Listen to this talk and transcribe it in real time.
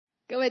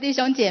各位弟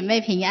兄姐妹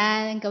平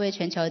安，各位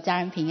全球家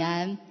人平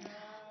安，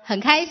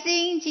很开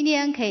心今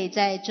天可以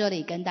在这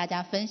里跟大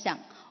家分享。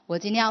我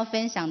今天要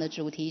分享的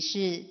主题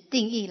是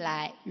定义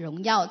来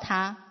荣耀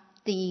他，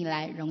定义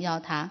来荣耀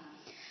他。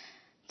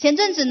前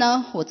阵子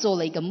呢，我做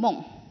了一个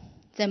梦，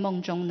在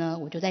梦中呢，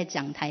我就在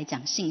讲台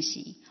讲信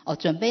息，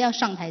准备要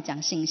上台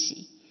讲信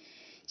息。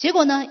结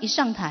果呢，一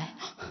上台，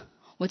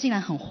我竟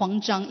然很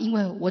慌张，因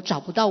为我找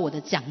不到我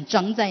的讲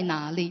章在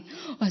哪里。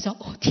我说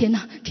天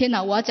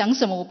哪，我要讲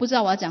什么？我不知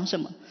道我要讲什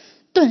么。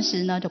顿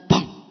时呢，就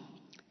砰，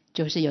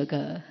就是有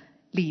个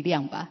力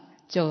量吧，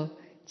就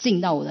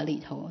进到我的里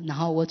头，然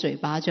后我嘴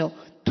巴就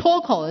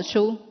脱口而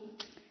出：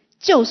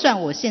就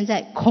算我现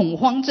在恐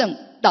慌症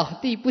倒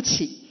地不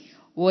起，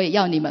我也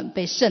要你们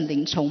被圣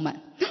灵充满。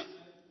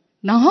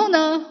然后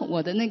呢，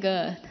我的那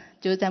个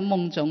就是在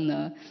梦中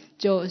呢，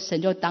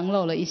神就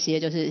download了一些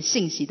就是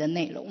信息的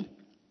内容。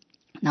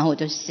然后我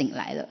就醒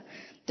来了。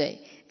对，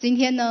今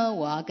天呢，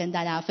我要跟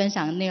大家分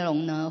享的内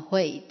容呢，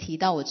会提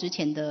到我之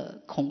前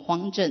的恐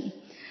慌症。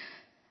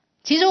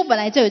其实我本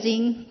来就已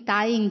经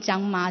答应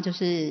江妈就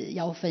是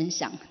要分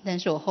享，但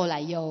是我后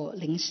来又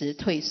临时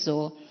退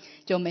缩，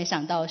就没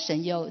想到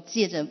神又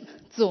借着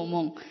做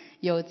梦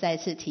又再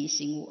次提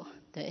醒我。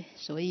对，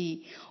所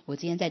以我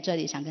今天在这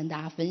里想跟大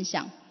家分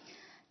享。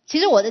其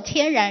实我的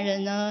天然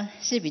人呢，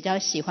是比较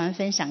喜欢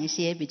分享一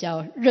些比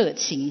较热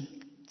情、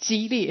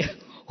激烈、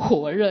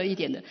火热一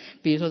点的，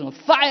比如说什么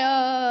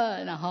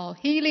fire， 然后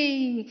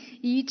healing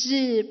医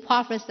治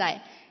prophesy，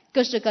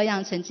 各式各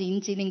样曾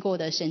经经历过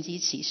的神迹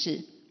启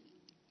示，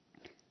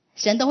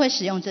神都会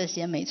使用这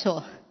些没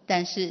错，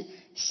但是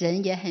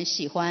神也很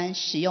喜欢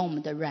使用我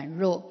们的软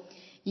弱，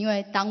因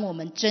为当我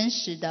们真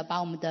实的把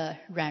我们的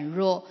软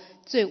弱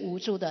最无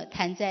助的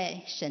摊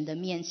在神的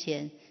面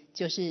前，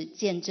就是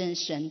见证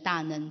神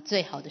大能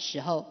最好的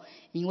时候，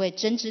因为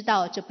真知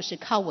道这不是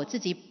靠我自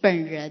己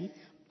本人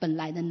本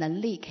来的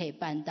能力可以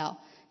办到，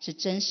是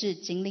真是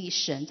经历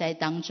神在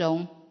当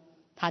中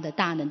他的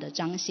大能的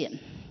彰显。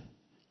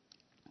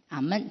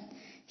阿们。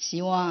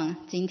希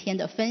望今天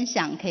的分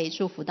享可以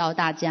祝福到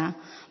大家。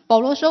保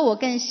罗说，我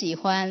更喜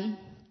欢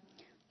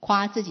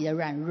夸自己的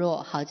软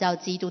弱，好叫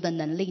基督的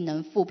能力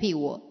能复辟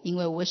我，因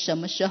为我什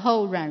么时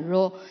候软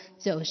弱，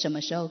就什么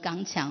时候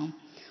刚强。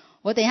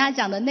我等一下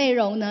讲的内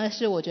容呢，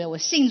是我觉得我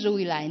信主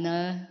以来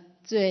呢，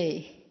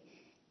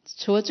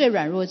除了最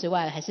软弱之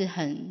外，还是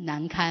很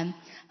难堪、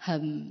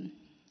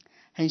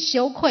很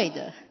羞愧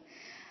的。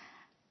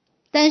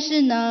但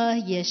是呢，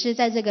也是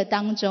在这个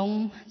当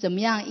中，怎么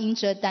样因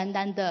着单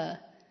单的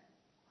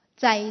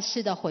再一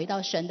次的回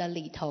到神的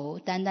里头，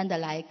单单的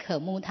来渴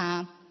慕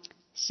他，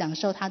享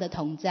受他的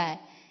同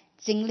在，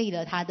经历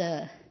了他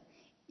的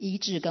医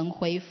治跟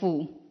恢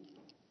复，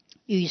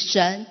与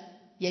神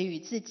也与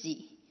自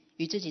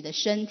己的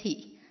身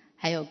体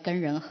还有跟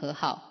人和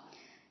好。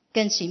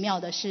更奇妙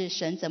的是，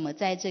神怎么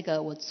在这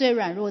个我最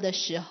软弱的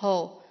时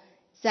候，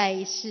再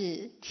一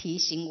次提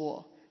醒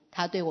我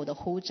他对我的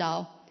呼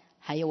召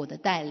还有我的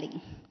带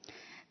领。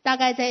大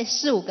概在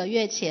4-5个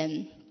月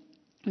前，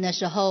那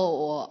时候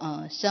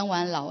我生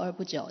完老二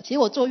不久，其实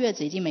我坐月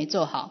子已经没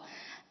做好，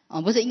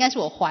不是，应该是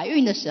我怀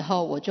孕的时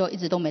候，我就一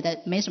直都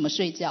没什么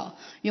睡觉，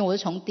因为我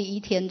是从第一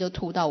天就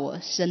吐到我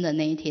生的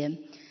那一天，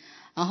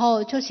然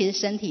后就其实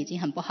身体已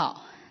经很不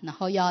好，然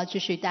后又要继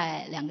续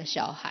带2个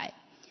小孩，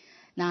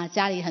那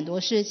家里很多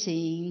事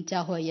情，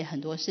教会也很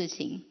多事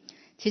情，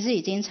其实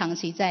已经长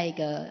期在一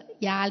个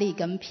压力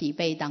跟疲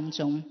惫当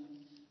中。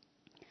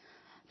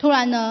突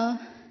然呢，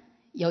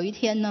有一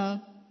天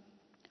呢，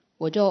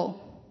我就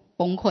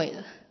崩溃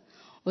了，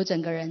我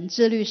整个人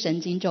自律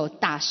神经就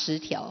大失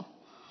调。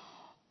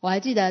我还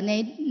记得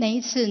那一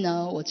次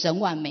呢，我整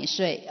晚没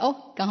睡。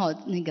刚好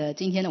那个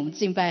今天的我们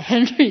敬拜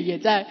Henry 也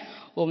在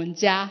我们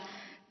家。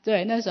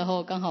对，那时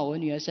候刚好我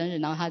女儿生日，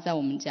然后她在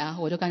我们家，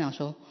我就跟她讲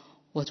说，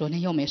我昨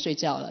天又没睡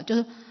觉了，就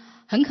是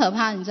很可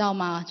怕，你知道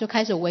吗？就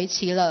开始为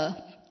期了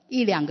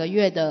1-2个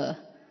月的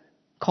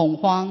恐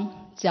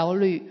慌、焦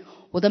虑。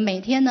我的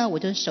每天呢，我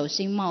就手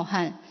心冒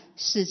汗、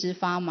四肢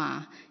发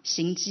麻、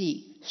心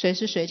悸，随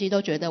时随地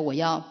都觉得我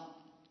要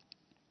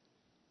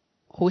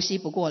呼吸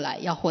不过来，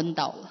要昏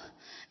倒了。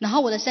然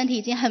后我的身体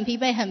已经很疲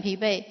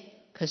惫，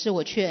可是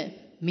我却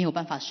没有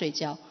办法睡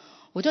觉。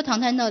我就躺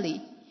在那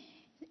里，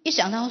一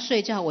想到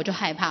睡觉我就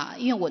害怕，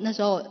因为我那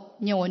时候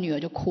因为我女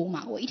儿就哭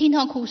嘛，我一听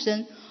到哭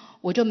声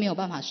我就没有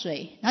办法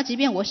睡，然后即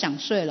便我想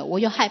睡了，我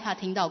又害怕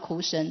听到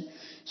哭声，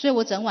所以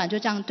我整晚就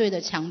这样对着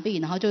墙壁，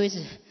然后就一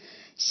直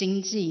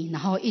心悸，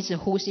然后一直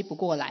呼吸不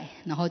过来，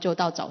然后就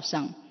到早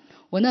上。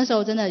我那时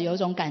候真的有一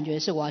种感觉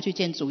是我要去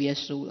见主耶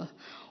稣了，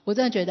我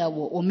真的觉得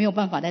我没有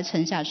办法再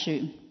撑下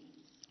去，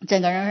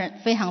整个人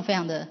非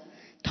常的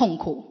痛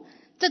苦。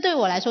这对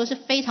我来说是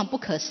非常不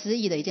可思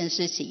议的一件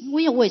事情，因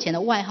为我以前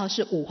的外号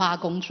是五花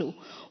公主，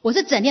我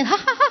是整天哈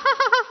哈哈哈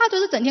哈哈，就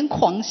是整天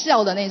狂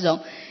笑的那种。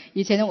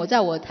以前呢，我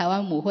在我台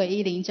湾母会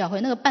110教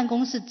会那个办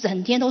公室，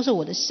整天都是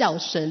我的笑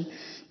声，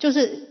就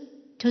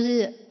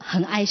是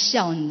很爱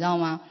笑，你知道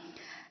吗？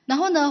然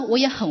后呢，我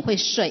也很会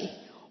睡。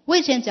我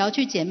以前只要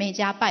去姐妹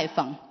家拜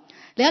访，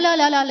聊，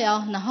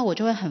然后我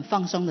就会很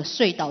放松的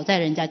睡倒在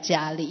人家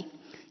家里。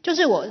就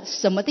是我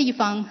什么地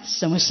方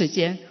什么时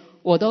间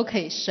我都可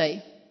以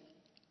睡。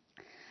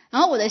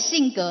然后我的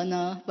性格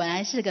呢，本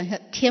来是个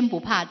天不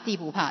怕地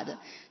不怕的，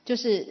就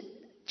是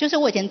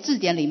我以前字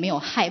典里没有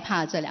害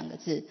怕这两个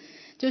字，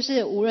就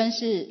是无论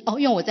是因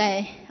为我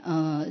在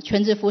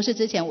全职服侍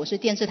之前我是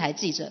电视台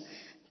记者，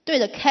对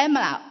着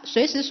camera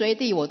随时随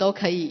地我都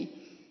可以，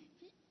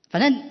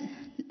反正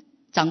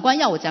长官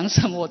要我讲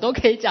什么我都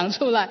可以讲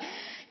出来，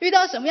遇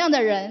到什么样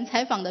的人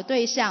采访的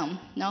对象，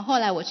然后后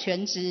来我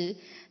全职，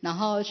然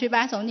后去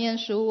巴塞念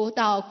书，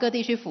到各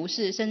地去服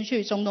侍，甚至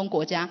去中东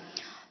国家，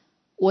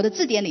我的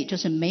字典里就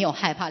是没有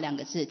害怕两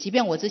个字。即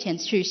便我之前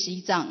去西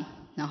藏，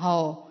然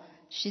后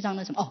西藏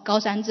那什么高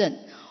山症，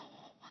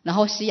然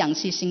后吸氧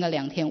气吸了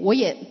2天，我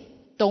也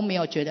都没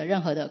有觉得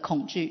任何的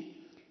恐惧。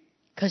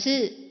可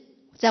是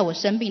在我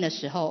生病的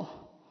时候，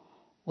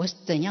我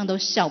怎样都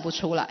笑不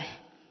出来，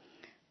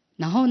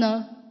然后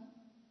呢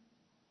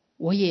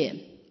我也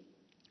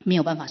没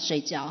有办法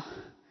睡觉。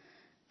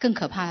更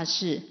可怕的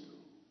是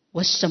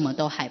我什么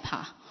都害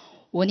怕，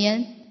我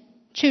连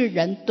去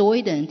人多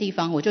一点的地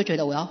方我就觉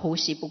得我要呼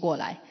吸不过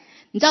来。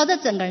你知道这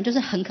整个人就是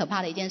很可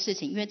怕的一件事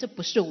情，因为这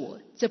不是我，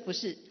这不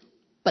是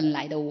本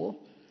来的我。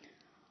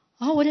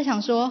然后我就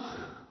想说，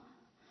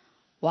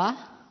哇，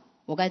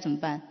我该怎么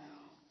办？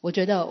我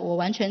觉得我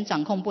完全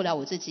掌控不了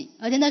我自己，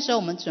而且那时候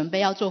我们准备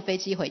要坐飞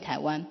机回台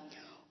湾，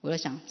我就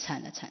想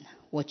惨了，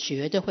我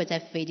绝对会在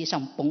飞机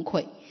上崩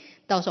溃，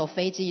到时候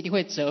飞机一定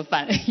会折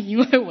返，因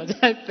为我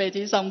在飞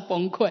机上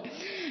崩溃。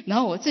然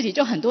后我自己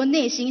就很多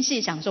内心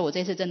戏想说，我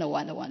这次真的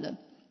完了。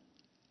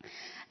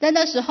但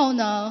那时候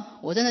呢，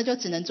我真的就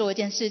只能做一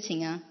件事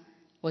情啊，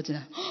我只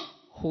能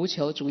呼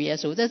求主耶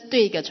稣。这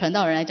对一个传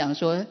道人来讲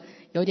说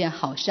有点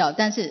好笑，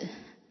但是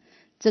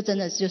这真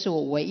的就是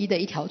我唯一的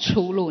一条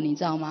出路，你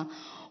知道吗？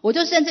我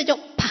就甚至就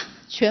啪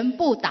全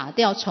部打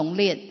掉重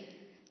练，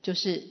就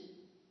是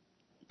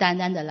单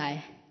单的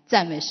来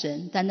赞美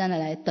神，单单的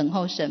来等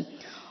候神。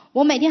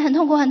我每天很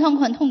痛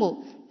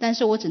苦，但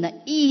是我只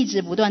能一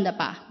直不断的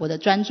把我的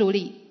专注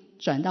力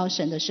转到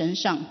神的身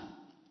上。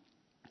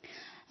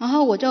然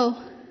后我就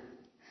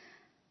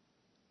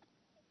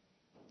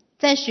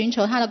在寻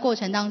求他的过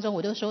程当中，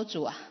我就说，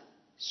主啊，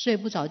睡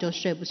不着就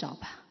睡不着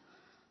吧，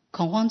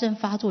恐慌症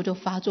发作就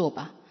发作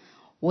吧，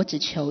我只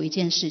求一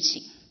件事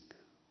情，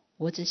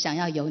我只想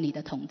要有你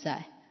的同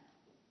在，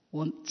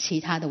我其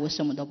他的我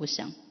什么都不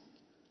想。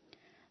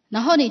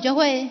然后你就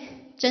会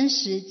真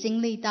实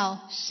经历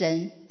到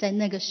神在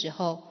那个时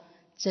候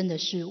真的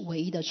是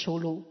唯一的出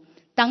路。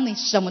当你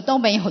什么都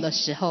没有的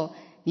时候，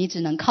你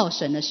只能靠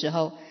神的时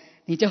候，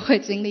你就会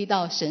经历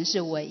到神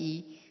是唯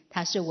一，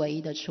他是唯一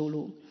的出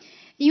路。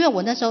因为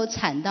我那时候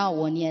惨到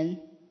我连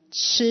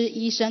吃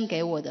医生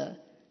给我的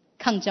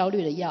抗焦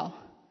虑的药、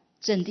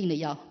镇定的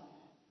药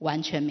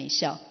完全没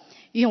效，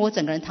因为我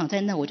整个人躺在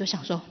那，我就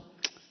想说，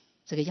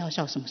这个药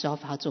效什么时候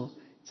发作？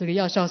这个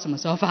药效什么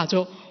时候发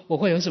作？我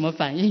会有什么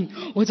反应？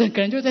我整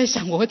个人就在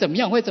想我会怎么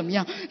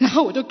样，然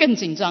后我就更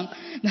紧张，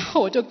然后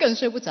我就更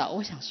睡不着。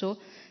我想说，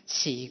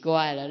奇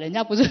怪了，人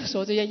家不是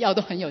说这些药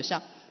都很有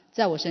效，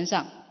在我身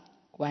上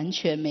完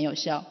全没有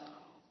效。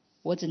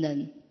我只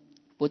能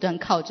不断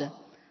靠着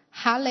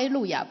哈利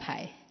路亚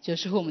牌，就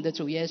是我们的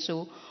主耶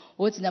稣，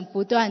我只能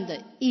不断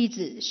的一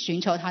直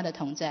寻求他的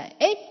同在。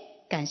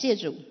感谢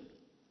主，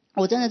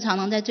我真的常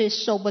常在最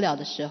受不了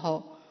的时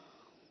候，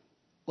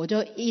我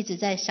就一直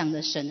在想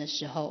着神的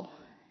时候，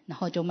然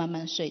后就慢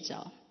慢睡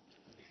着。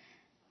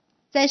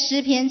在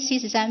诗篇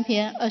73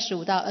篇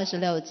25到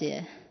26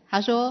节，他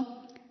说，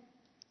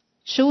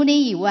除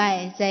你以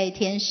外在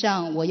天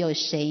上我有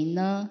谁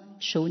呢？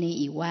除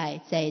你以外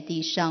在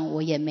地上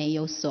我也没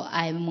有所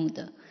爱慕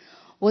的。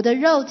我的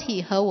肉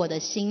体和我的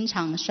心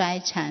肠衰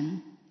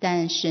残，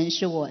但神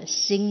是我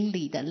心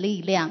里的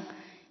力量，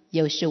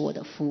又是我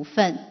的福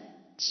分，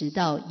直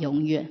到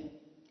永远。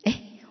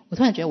我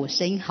突然觉得我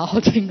声音好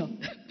好听哦。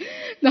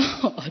然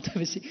后对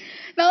不起。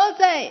然后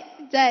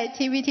在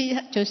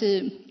TVT 就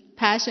是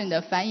Passion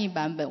的翻译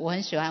版本，我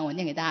很喜欢，我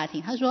念给大家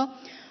听。他说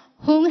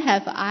Whom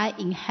have I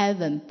in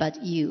heaven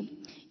but you?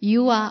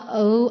 You are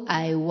all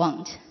I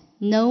want.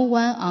 No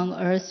one on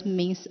earth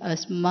means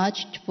as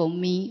much for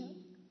me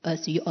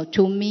as you, or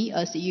to me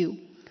as you.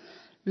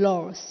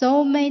 Lord,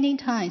 so many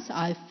times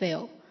I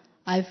fail.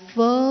 I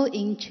fall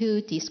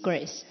into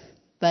disgrace.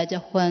 But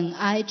when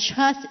I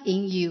trust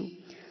in you,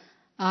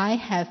 I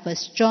have a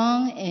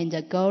strong and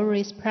a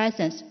glorious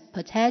presence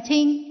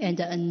protecting and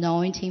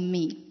anointing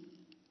me.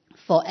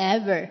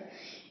 Forever,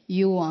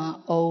 you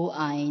are all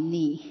I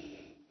need.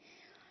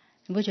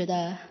 你不觉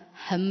得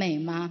很美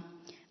吗？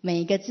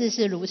每一个字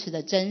是如此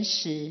的真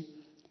实。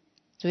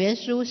主耶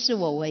稣是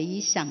我唯一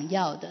想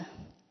要的。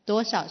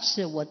多少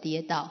次我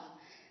跌倒，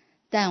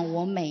但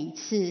我每一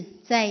次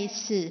再一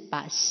次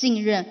把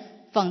信任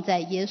放在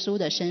耶稣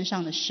的身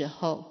上的时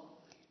候，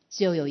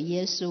就有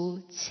耶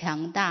稣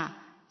强大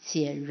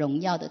且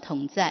荣耀的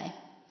同在，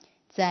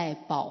在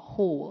保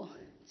护我，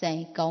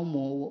在高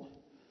摩我。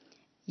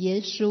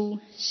耶稣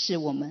是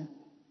我们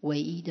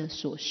唯一的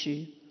所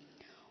需。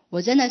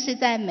我真的是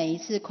在每一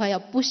次快要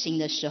不行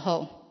的时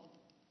候，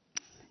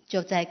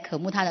就在渴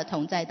慕他的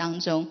同在当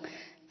中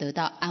得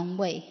到安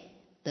慰，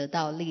得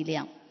到力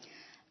量。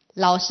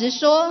老实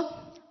说，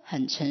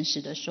很诚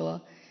实的说，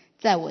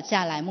在我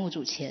嫁来牧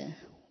主前，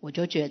我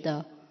就觉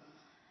得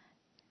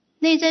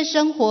内在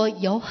生活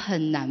有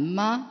很难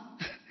吗？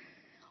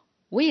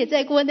我也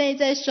在过内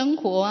在生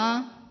活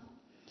啊，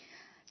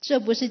这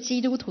不是基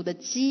督徒的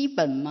基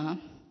本吗？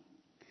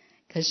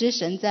可是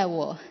神在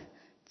我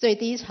最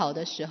低潮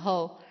的时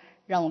候，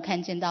让我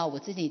看见到我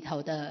自己里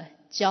头的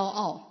骄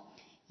傲，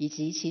以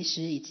及其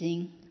实已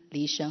经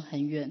离神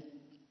很远。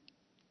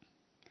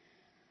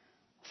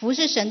服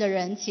侍神的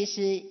人，其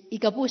实一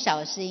个不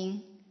小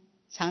心，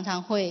常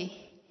常会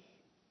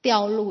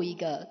掉入一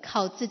个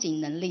靠自己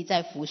能力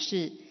在服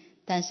侍，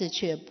但是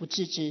却不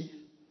自知。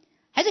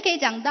还是可以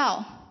讲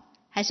道，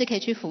还是可以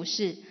去服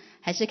侍，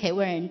还是可以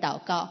为人祷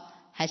告，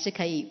还是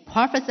可以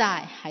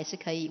prophesy， 还是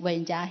可以为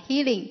人家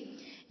healing。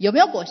有没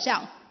有果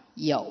效？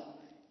有，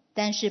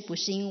但是不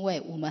是因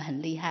为我们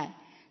很厉害，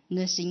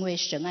那是因为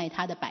神爱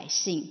他的百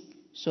姓，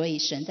所以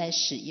神在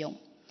使用。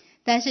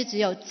但是只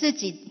有自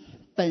己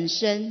本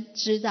身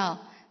知道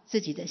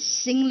自己的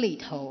心里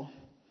头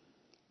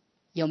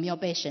有没有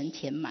被神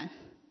填满。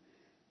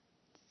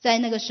在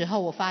那个时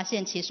候，我发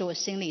现其实我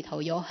心里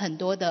头有很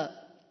多的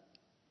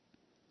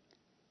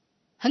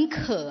很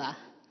渴啊，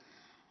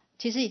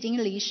其实已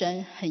经离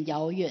神很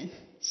遥远，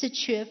是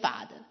缺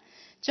乏的，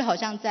就好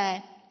像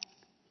在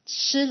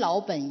吃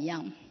老本一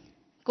样。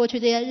过去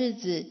这些日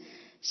子，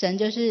神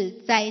就是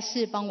再一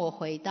次帮我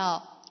回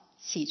到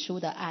起初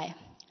的爱，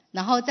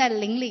然后在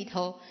灵里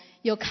头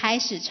又开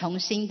始重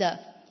新的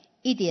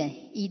一点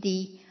一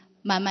滴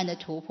慢慢的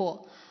突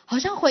破，好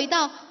像回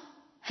到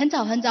很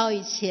早很早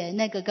以前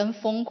那个跟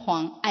疯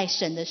狂爱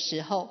神的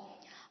时候，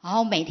然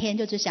后每天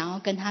就只想要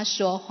跟他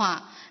说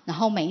话，然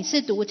后每一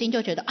次读经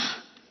就觉得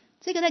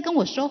这个在跟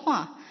我说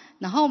话，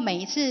然后每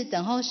一次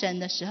等候神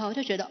的时候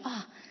就觉得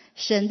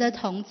神的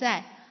同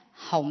在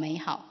好美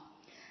好。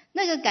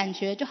那个感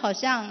觉就好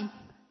像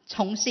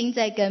重新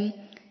在跟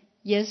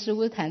耶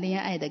稣谈恋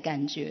爱的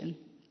感觉。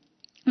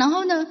然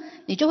后呢，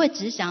你就会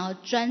只想要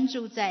专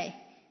注在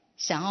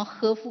想要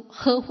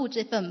呵护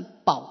这份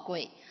宝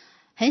贵，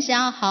很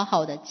想要好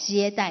好的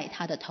接待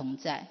他的同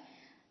在。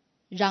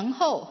然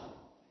后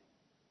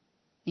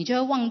你就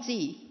会忘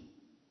记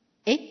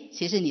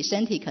其实你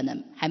身体可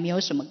能还没有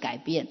什么改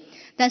变，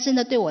但是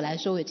呢，对我来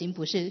说已经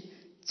不是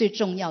最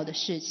重要的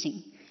事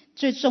情。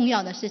最重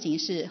要的事情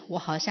是我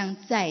好像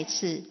再一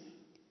次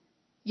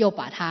又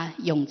把它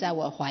拥在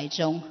我怀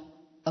中，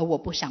而我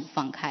不想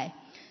放开。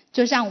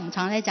就像我们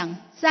常常在讲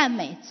赞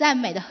美，赞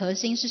美的核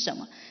心是什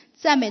么？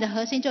赞美的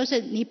核心就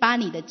是你把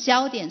你的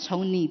焦点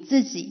从你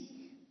自己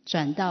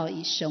转到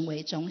以神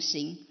为中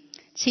心，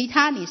其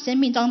他你生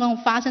命当中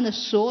发生的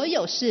所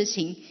有事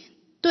情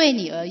对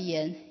你而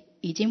言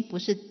已经不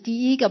是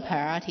第一个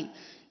priority。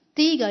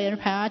 第一个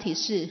priority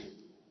是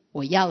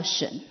我要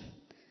神，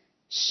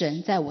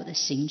神在我的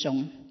心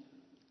中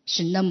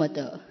是那么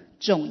的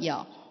重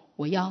要，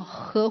我要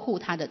呵护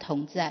他的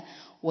同在，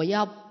我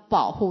要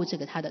保护这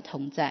个他的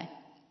同在。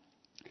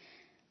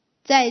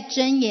在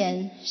箴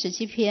言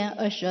17篇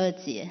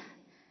22节，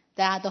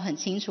大家都很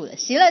清楚的，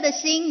喜乐的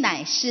心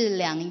乃是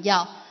良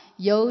药，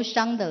忧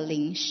伤的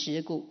灵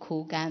使骨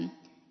枯干。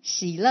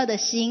喜乐的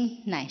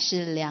心乃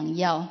是良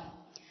药，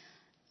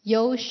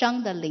忧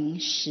伤的灵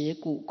使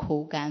骨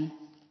枯干。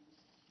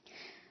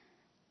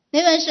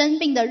那段生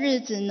病的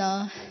日子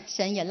呢，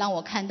神也让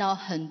我看到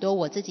很多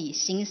我自己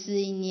心思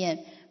意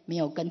念没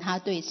有跟他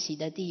对齐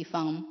的地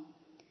方，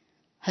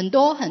很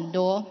多很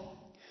多。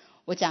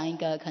我讲一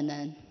个可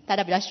能大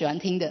家比较喜欢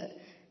听的，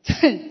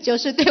就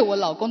是对我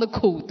老公的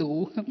苦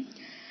读。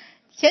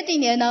前几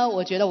年呢，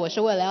我觉得我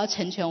是为了要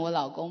成全我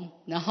老公，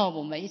然后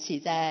我们一起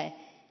在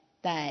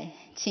带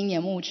青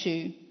年牧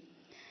区。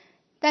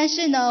但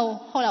是呢，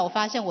后来我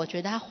发现，我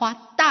觉得他花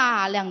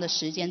大量的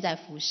时间在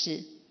服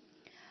侍，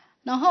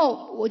然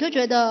后我就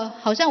觉得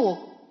好像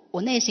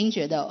我内心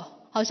觉得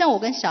好像我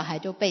跟小孩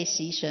就被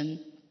牺牲。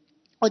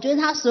我觉得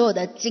他所有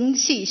的精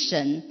气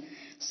神，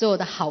所有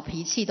的好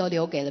脾气都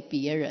留给了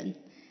别人，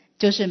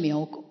就是没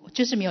有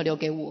留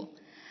给我。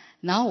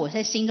然后我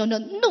在心中就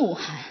怒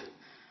喊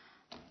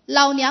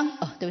老娘，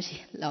对不起，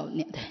老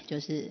娘，对，就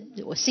是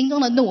我心中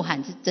的怒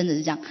喊是真的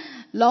是这样，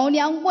老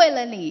娘为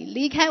了你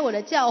离开我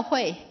的教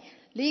会，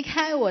离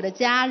开我的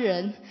家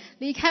人，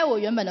离开我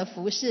原本的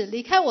服侍，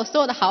离开我所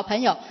有的好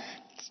朋友，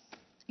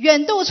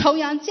远渡重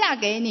洋嫁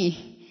给你，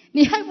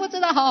你还不知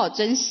道好好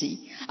珍惜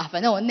啊！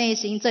反正我内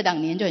心这2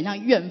年就很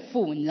像怨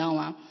妇，你知道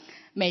吗？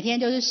每天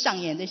就是上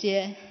演这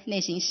些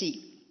内心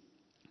戏，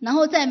然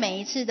后在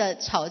每一次的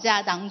吵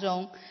架当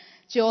中，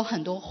就有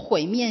很多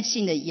毁灭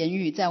性的言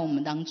语在我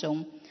们当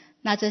中。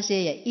那这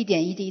些也一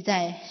点一滴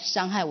在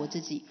伤害我自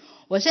己。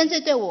我甚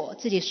至对我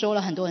自己说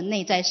了很多的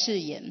内在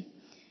誓言，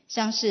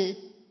像是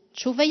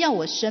除非要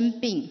我生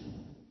病，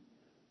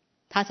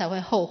他才会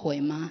后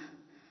悔吗？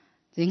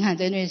你看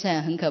这个内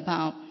在很可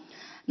怕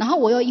然后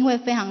我又因为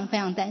非常非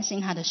常担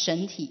心他的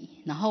身体，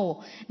然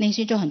后内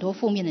心就很多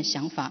负面的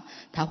想法，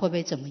他会不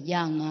会怎么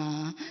样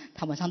啊？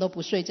他晚上都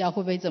不睡觉，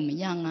会不会怎么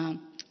样啊？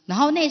然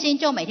后内心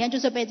就每天就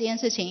是被这件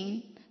事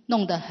情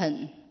弄得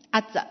很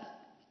阿杂，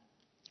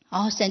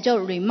然后神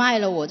就 remind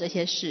了我这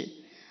些事，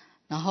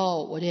然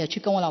后我就也去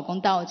跟我老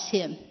公道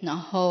歉，然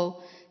后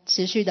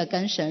持续的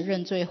跟神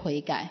认罪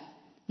悔改，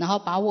然后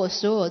把我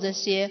所有这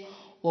些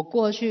我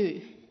过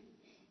去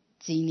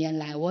几年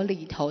来我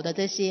里头的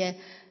这些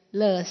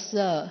垃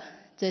圾，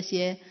这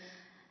些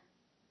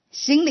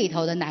心里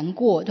头的难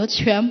过，就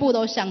全部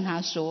都向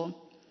他说。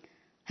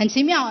很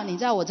奇妙，你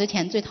知道我之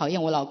前最讨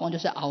厌我老公就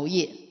是熬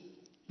夜，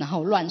然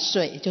后乱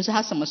睡，就是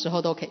他什么时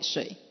候都可以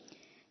睡。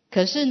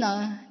可是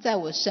呢，在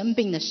我生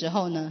病的时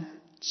候呢，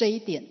这一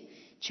点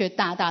却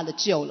大大的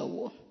救了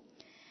我。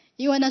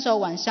因为那时候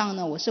晚上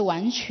呢，我是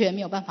完全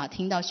没有办法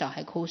听到小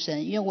孩哭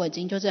声，因为我已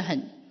经就是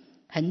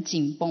很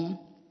紧绷，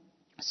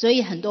所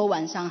以很多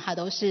晚上他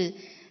都是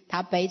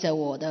他背着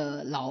我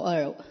的老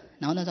二，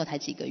然后那时候才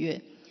几个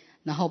月，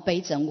然后背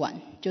整晚，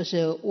就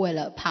是为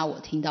了怕我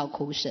听到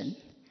哭声。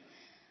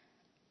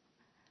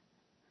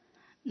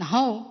然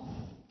后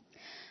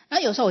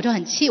有时候我就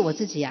很气我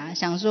自己啊，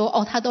想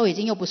说他都已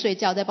经又不睡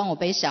觉在帮我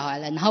背小孩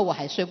了，然后我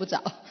还睡不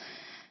着。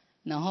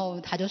然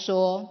后他就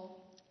说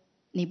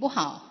你不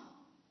好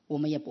我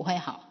们也不会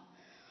好。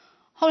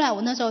后来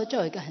我那时候就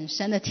有一个很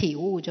深的体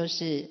悟，就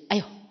是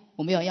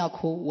我没有要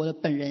哭，我的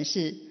本人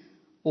是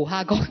五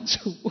哈公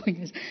主。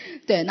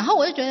对，然后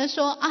我就觉得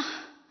说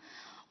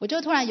我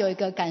就突然有一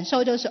个感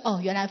受，就是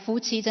原来夫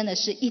妻真的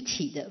是一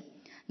体的，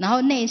然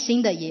后内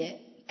心的也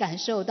感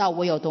受到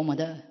我有多么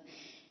的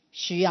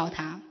需要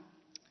他。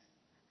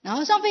然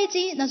后上飞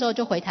机那时候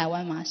就回台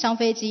湾嘛，上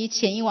飞机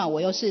前一晚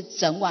我又是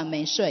整晚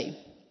没睡，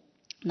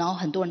然后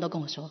很多人都跟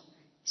我说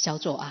小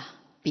左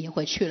别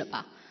回去了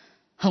吧，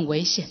很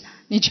危险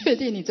你确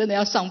定你真的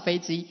要上飞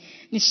机？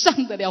你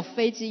上得了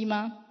飞机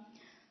吗？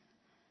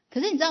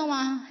可是你知道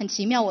吗，很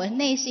奇妙，我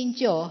内心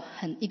就有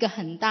一个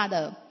很大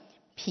的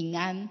平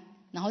安。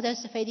然后在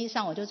飞机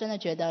上我就真的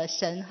觉得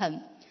神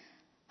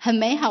很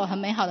美好很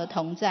美好的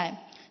同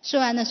在。虽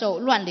然那时候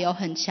乱流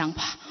很强，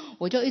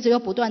我就一直又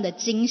不断的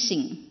惊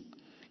醒，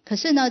可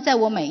是呢在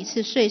我每一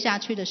次睡下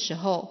去的时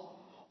候，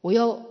我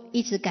又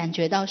一直感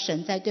觉到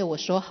神在对我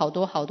说好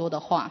多好多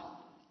的话。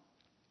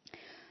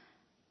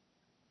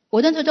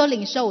我那时候就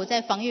领受我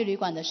在防疫旅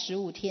馆的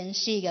15天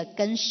是一个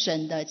跟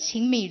神的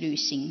亲密旅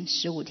行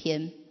，15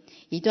天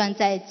一段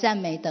在赞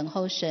美等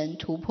候神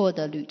突破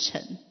的旅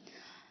程。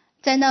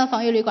在那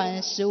防疫旅馆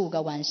的15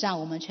个晚上，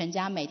我们全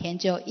家每天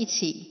就一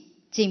起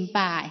敬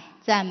拜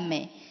赞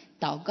美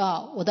祷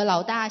告。我的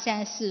老大现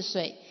在4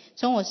岁，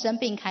从我生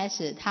病开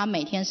始，他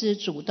每天是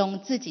主动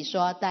自己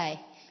说要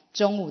带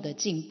中午的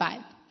敬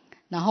拜，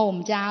然后我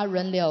们家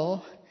轮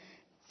流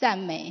赞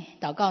美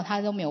祷告，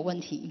他都没有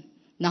问题。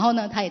然后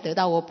呢他也得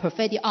到我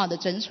prophetic art 的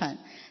真传，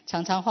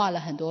常常画了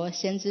很多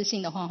先知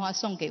性的画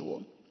送给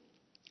我。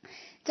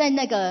在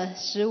那个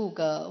15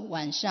个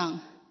晚上，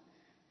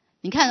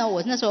你看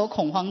我那时候有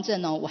恐慌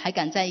症我还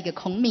敢在一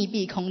个密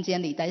闭空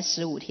间里待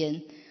15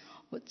天，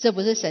这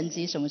不是神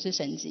迹。什么是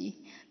神迹？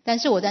但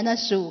是我在那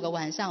15个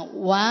晚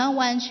上完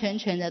完全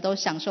全的都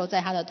享受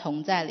在他的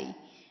同在里，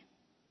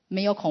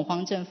没有恐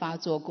慌症发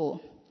作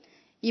过。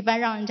一般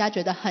让人家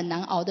觉得很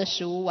难熬的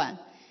15晚，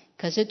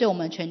可是对我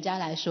们全家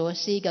来说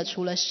是一个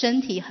除了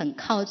身体很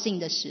靠近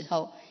的时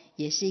候，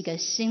也是一个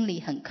心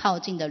里很靠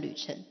近的旅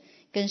程，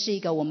更是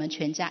一个我们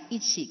全家一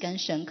起跟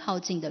神靠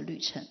近的旅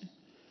程。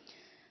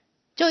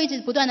就一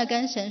直不断的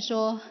跟神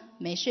说，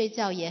没睡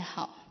觉也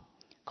好，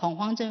恐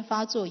慌症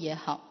发作也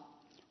好，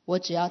我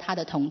只要他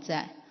的同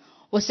在。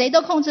我谁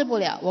都控制不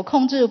了，我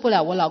控制不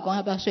了我老公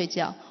要不要睡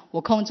觉，我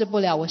控制不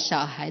了我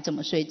小孩怎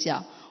么睡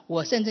觉，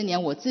我甚至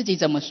连我自己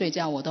怎么睡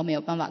觉我都没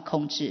有办法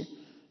控制。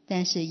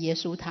但是耶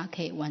稣他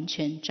可以完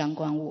全掌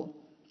管我。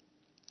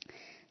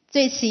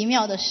最奇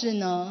妙的是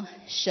呢，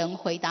神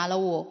回答了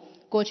我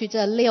过去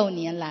这6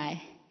年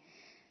来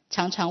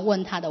常常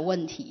问他的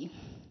问题。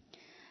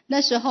那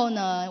时候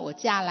呢我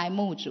嫁来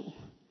牧主，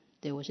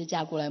对，我是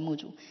嫁过来牧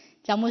主。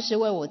姜牧师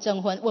为我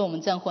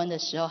们证婚的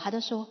时候，他就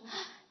说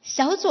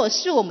小左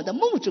是我们的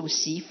牧主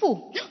媳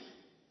妇。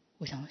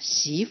我想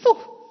媳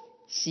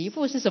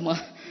妇是什么？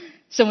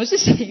什么是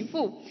媳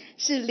妇？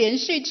是连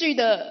续剧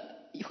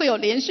的，会有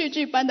连续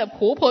剧般的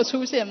婆婆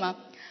出现吗？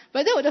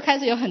反正我就开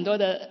始有很多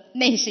的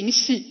内心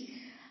戏。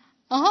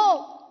然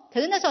后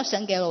可是那时候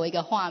神给了我一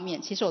个画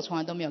面，其实我从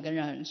来都没有跟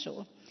任何人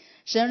说。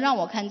神让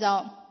我看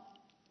到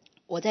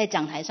我在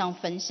讲台上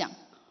分享，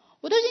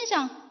我都心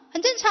想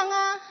很正常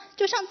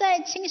就像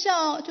在青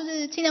少就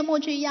是青年默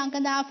剧一样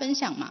跟大家分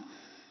享嘛。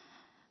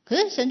可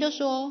是神就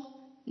说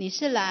你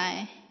是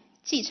来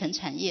继承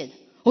产业的。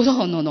我说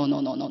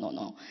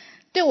no。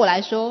对我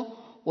来说，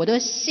我的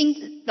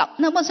心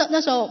那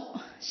时候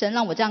神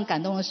让我这样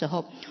感动的时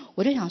候，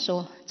我就想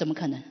说怎么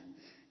可能，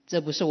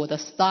这不是我的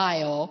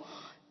style。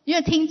因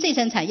为听继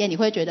承产业你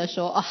会觉得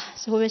说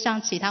是会不会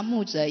像其他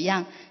牧者一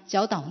样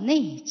教导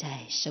内在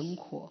生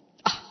活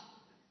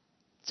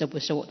这不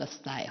是我的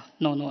style。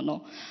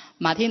 no。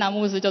 马蒂娜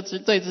牧师就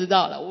最知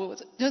道了，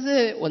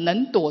我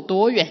能躲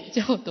多远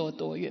就躲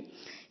多远。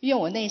因为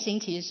我内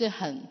心其实是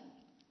很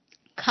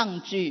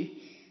抗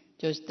拒，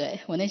就是对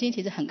我内心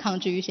其实很抗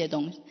拒一些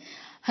东西。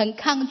很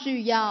抗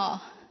拒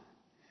要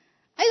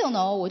I don't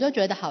know， 我就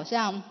觉得好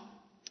像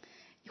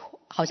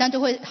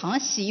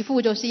媳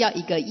妇就是要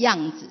一个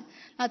样子，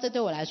那这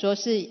对我来说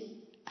是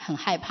很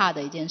害怕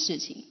的一件事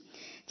情。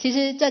其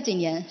实这几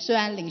年虽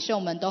然领袖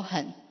们都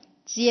很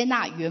接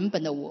纳原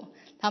本的我，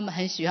他们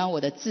很喜欢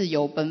我的自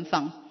由奔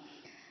放，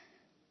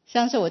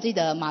像是我记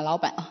得马老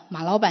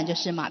板就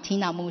是马缇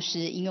娜牧师，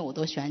因为我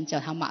都喜欢叫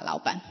他马老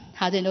板，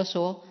他之前就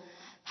说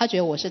他觉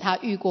得我是他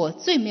遇过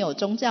最没有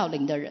宗教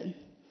灵的人，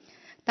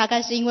大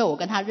概是因为我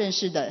跟他认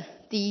识的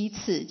第一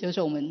次，就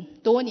是我们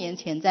多年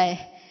前在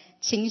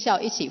青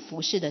校一起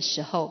服侍的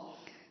时候，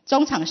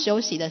中场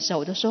休息的时候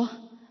我就说，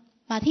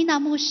马缇娜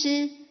牧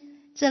师，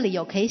这里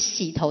有可以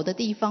洗头的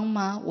地方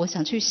吗？我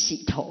想去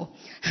洗头。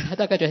他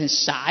大概觉得很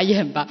傻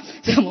眼吧，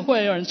怎么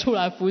会有人出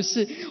来服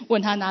侍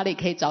问他哪里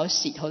可以找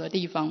洗头的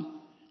地方。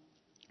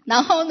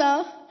然后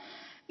呢，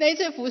那一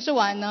次服侍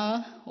完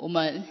呢，我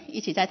们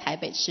一起在台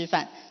北吃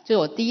饭，就是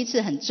我第一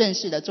次很正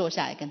式的坐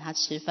下来跟他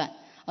吃饭。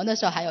那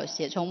时候还有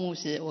协聪牧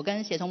师，我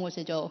跟协聪牧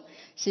师就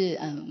是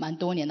蛮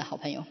多年的好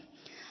朋友。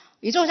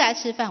一坐下来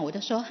吃饭，我就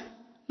说，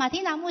马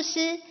缇娜牧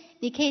师，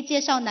你可以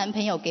介绍男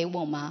朋友给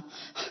我吗？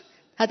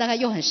他大概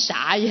又很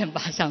傻眼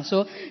吧，想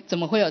说怎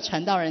么会有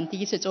传道人第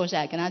一次坐下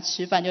来跟他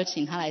吃饭就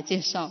请他来介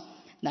绍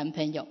男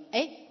朋友。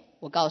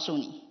我告诉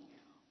你，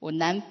不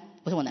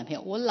是我男朋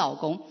友，我老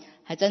公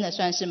还真的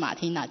算是马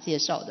缇娜介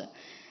绍的。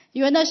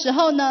因为那时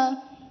候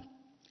呢，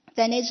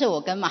在那次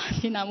我跟马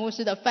缇娜牧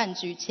师的饭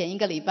局前一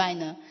个礼拜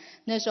呢，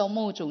那时候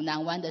牧主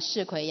南湾的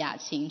世奎雅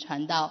琴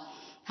传道，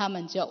他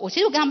们其实我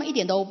跟他们一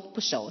点都不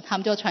熟，他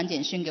们就传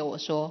简讯给我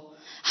说，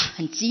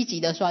很积极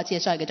的说要介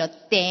绍一个叫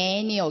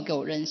Daniel 给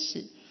我认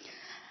识。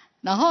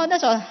然后那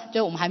时候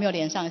就我们还没有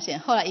连上线，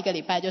后来一个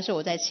礼拜就是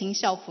我在青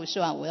校服侍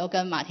完，我又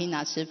跟马缇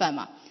娜吃饭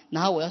嘛，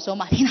然后我又说，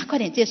马缇娜快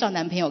点介绍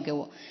男朋友给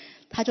我，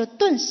他就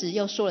顿时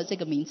又说了这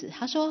个名字，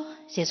他说，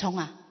协聪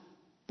啊，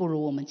不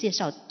如我们介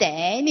绍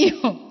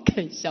Daniel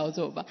给小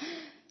左吧。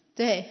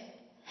对，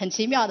很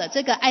奇妙的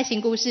这个爱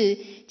情故事，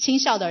青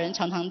校的人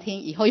常常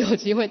听，以后有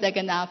机会再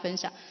跟大家分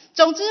享。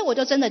总之我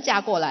就真的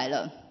嫁过来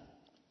了。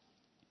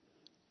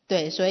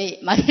对，所以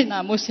马缇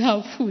娜牧师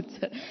要负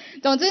责。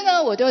总之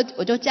呢，我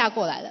就嫁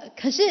过来了。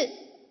可是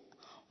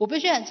我必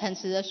须很诚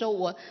实的说，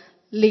我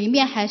里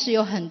面还是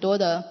有很多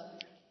的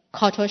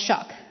culture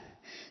shock。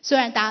虽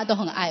然大家都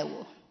很爱我，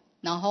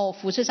然后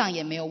服饰上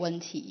也没有问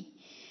题，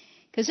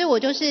可是我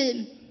觉得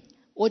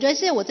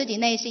是我自己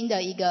内心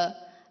的一个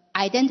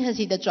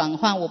identity 的转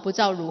换，我不知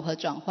道如何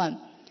转换。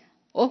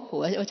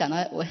我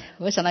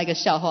想到一个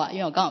笑话，因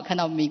为我刚好看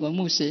到米文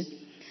牧师，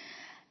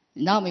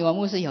你知道米文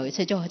牧师有一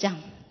次就这样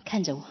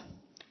看着我，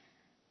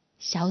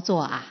小左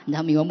啊，你知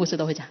道米文牧师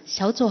都会讲，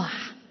小左啊，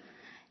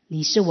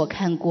你是我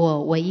看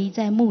过唯一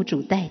在牧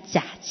主戴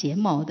假睫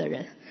毛的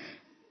人。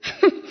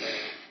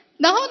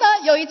然后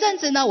呢，有一阵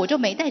子呢，我就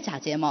没戴假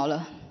睫毛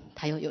了。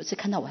他有一次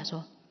看到我，他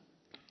说，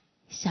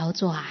小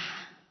左啊，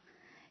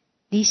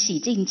你洗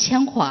尽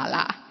铅华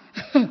啦。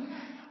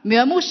米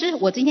文牧师，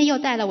我今天又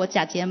戴了我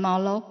假睫毛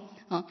咯。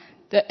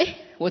对，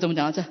我怎么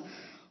讲到这？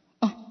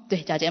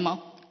对，假睫毛。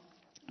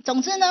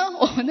总之呢，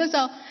我那时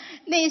候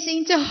内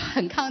心就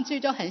很抗拒，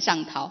就很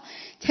想逃。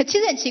其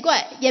实很奇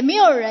怪，也没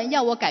有人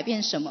要我改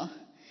变什么，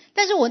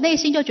但是我内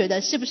心就觉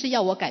得是不是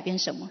要我改变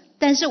什么，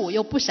但是我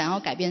又不想要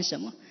改变什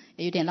么，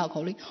也有点绕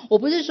口令。我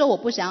不是说我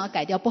不想要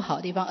改掉不好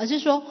的地方，而是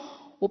说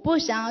我不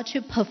想要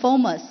去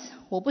performance，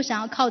 我不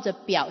想要靠着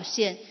表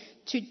现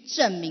去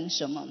证明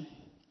什么。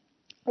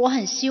我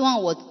很希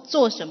望我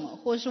做什么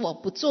或是我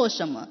不做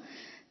什么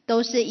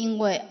都是因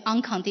为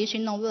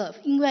unconditional love，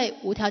 因为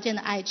无条件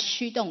的爱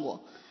驱动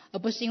我，而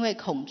不是因为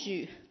恐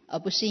惧，而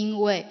不是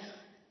因为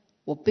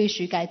我必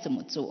须该怎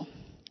么做。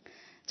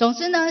总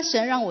之呢，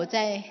神让我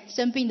在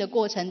生病的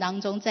过程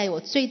当中，在我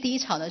最低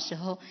潮的时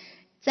候，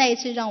再一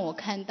次让我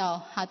看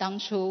到他当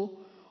初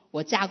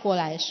我嫁过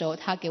来的时候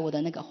他给我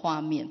的那个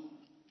画面。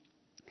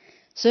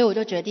所以我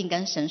就决定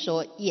跟神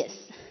说 yes。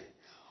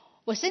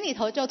 我心里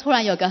头就突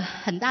然有个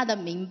很大的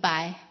明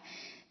白，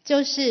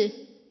就是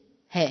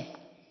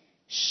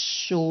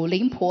属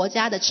灵婆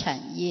家的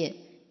产业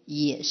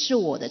也是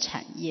我的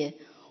产业，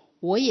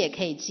我也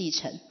可以继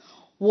承。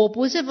我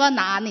不是不知道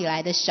哪里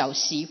来的小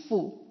媳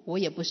妇，我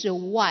也不是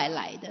外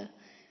来的。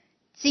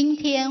今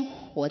天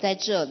我在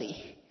这里，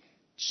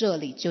这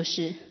里就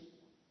是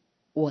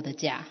我的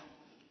家。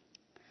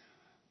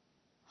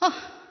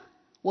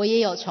我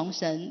也有从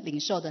神领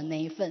受的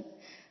那一份。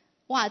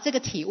哇，这个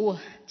体悟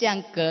这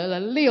样隔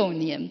了6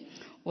年，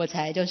我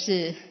才就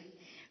是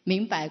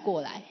明白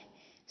过来。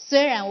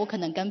虽然我可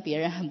能跟别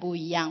人很不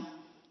一样，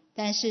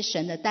但是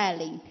神的带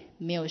领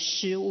没有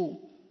失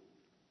误。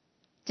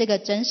这个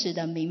真实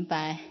的明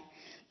白，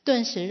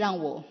顿时让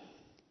我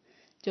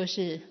就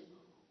是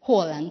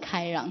豁然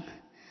开朗。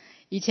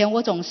以前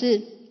我总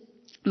是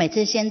每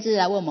次先知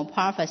来为我们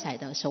prophesy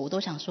的时候，我都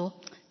想说，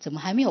怎么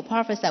还没有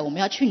prophesy， 我们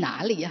要去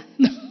哪里啊？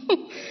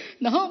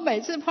然后每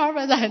次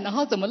prophesy， 然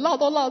后怎么绕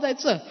都绕在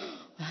这。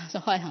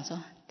后来想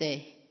说，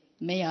对，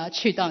没有要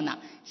去到哪，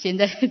现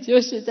在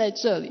就是在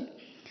这里。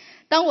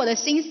当我的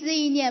心思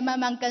意念慢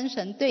慢跟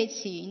神对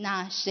齐，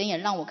那神也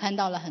让我看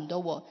到了很多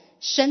我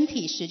身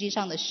体实际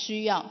上的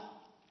需要。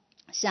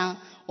像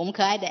我们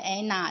可爱的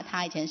安娜，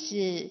她以前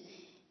是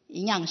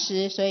营养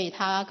师，所以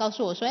她告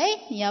诉我说，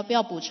你要不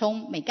要补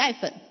充镁钙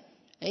粉？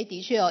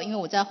的确因为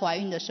我在怀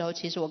孕的时候，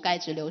其实我钙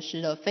质流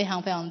失了非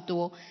常非常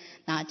多。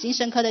那精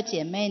神科的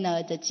姐妹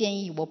呢的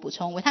建议我补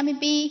充维他命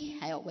B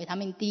还有维他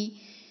命 D。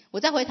我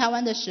在回台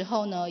湾的时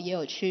候呢，也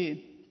有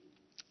去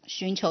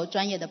寻求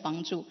专业的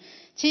帮助。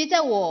其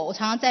实我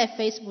常常在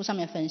Facebook 上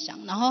面分享，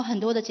然后很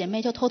多的姐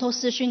妹就偷偷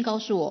私讯告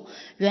诉我，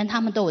原来他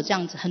们都有这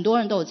样子，很多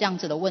人都有这样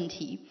子的问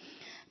题，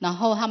然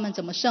后他们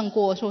怎么胜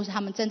过，说是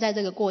他们正在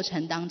这个过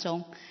程当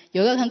中。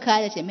有一个很可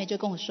爱的姐妹就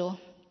跟我说，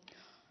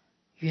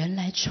原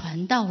来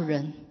传道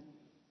人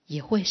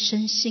也会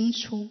身心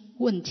出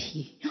问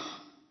题，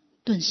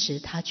顿时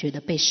她觉得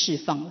被释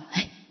放了。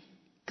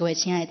各位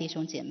亲爱的弟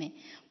兄姐妹，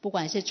不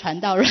管是传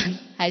道人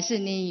还是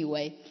你以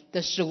为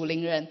的属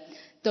灵人，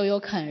都有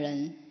可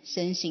能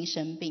身心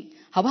生病，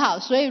好不好？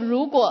所以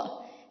如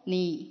果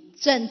你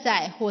正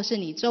在或是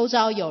你周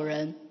遭有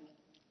人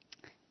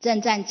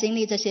正在经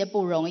历这些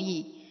不容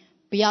易，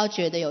不要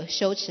觉得有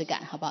羞耻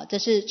感，好不好？这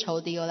是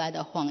仇敌而来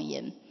的谎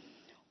言。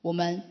我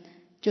们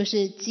就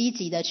是积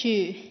极的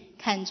去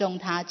看重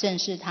它，正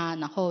视它，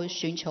然后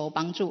寻求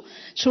帮助。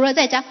除了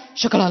在家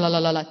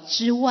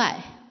之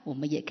外，我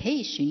们也可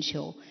以寻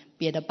求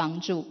别的帮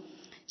助，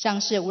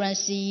像是无论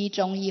西医、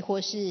中医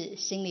或是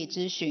心理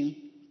咨询，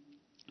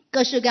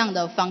各式各样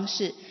的方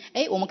式。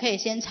我们可以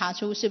先查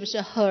出是不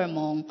是荷尔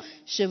蒙，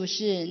是不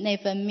是内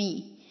分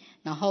泌。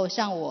然后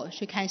像我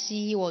去看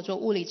西医，我做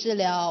物理治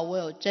疗，我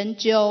有针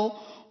灸，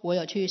我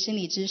有去心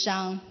理咨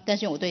商，但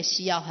是我对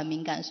西药很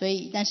敏感，所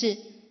以但是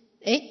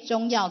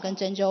中药跟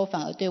针灸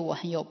反而对我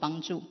很有帮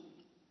助。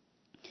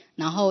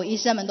然后医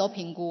生们都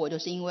评估我就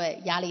是因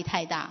为压力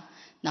太大，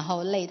然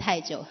后累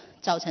太久，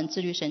造成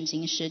自律神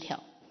经失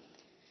调。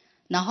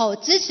然后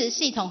支持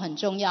系统很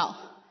重要，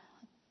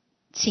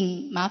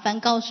请麻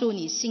烦告诉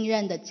你信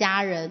任的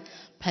家人、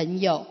朋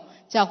友、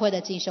教会的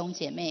弟兄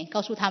姐妹，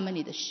告诉他们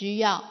你的需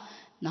要，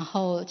然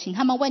后请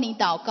他们为你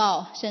祷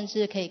告，甚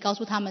至可以告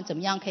诉他们怎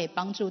么样可以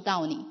帮助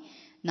到你。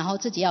然后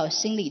自己要有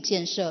心理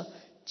建设，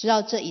知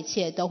道这一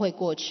切都会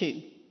过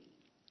去。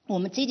我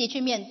们积极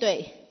去面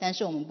对，但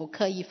是我们不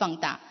刻意放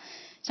大。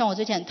像我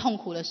之前很痛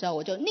苦的时候，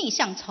我就逆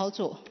向操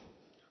作。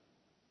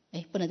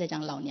不能再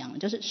讲老娘了，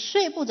就是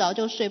睡不着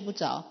就睡不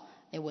着。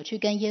我去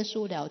跟耶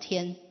稣聊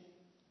天，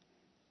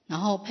然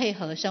后配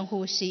合深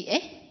呼吸，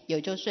有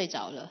就睡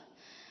着了。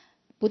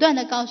不断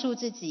的告诉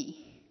自己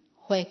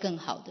会更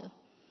好的。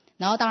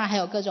然后当然还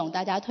有各种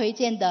大家推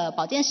荐的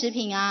保健食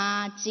品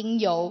啊、精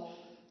油、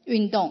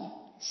运动、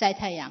晒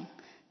太阳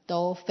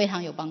都非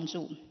常有帮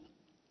助。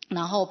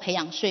然后培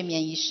养睡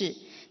眠仪式，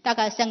大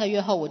概3个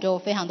月后我就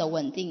非常的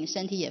稳定，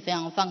身体也非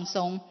常放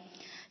松。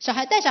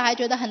带小孩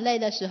觉得很累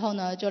的时候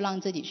呢，就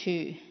让自己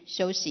去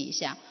休息一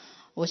下。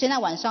我现在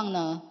晚上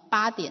呢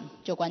8点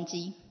就关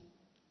机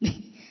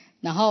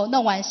然后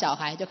弄完小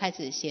孩就开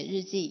始写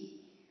日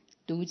记、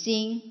读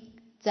经、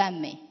赞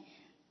美、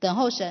等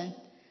候神，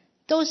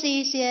都是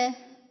一些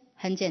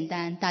很简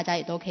单大家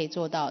也都可以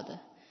做到的。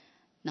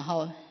然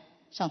后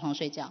上床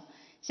睡觉，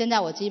现在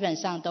我基本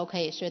上都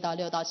可以睡到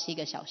6到7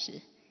个小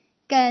时。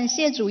感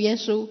谢主耶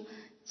稣，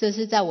这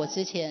是在我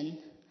之前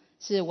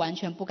是完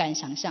全不敢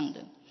想象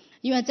的。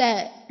因为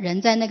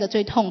人在那个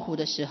最痛苦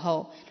的时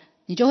候，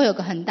你就会有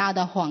个很大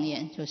的谎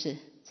言，就是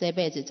这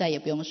辈子再也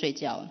不用睡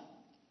觉了。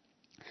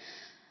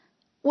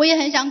我也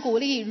很想鼓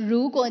励，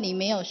如果你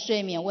没有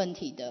睡眠问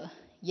题的，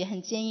也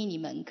很建议你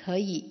们可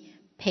以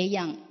培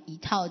养一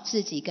套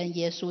自己跟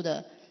耶稣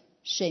的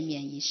睡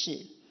眠仪式，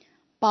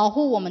保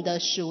护我们的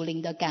属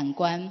灵的感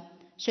官。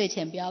睡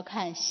前不要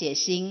看血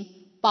腥、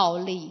暴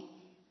力、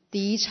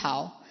低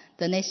潮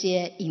的那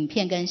些影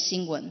片跟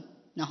新闻，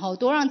然后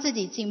多让自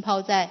己浸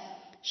泡在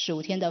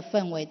属天的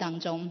氛围当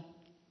中。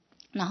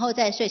然后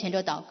在睡前就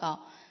祷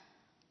告，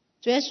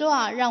主耶稣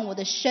啊，让我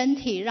的身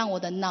体、让我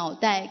的脑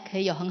袋可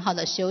以有很好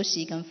的休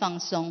息跟放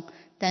松，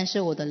但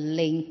是我的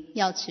灵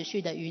要持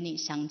续的与你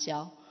相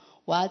交。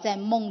我要在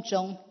梦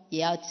中也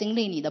要经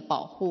历你的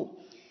保护，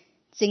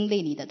经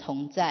历你的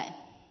同在。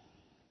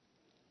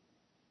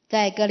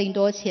在哥林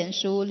多前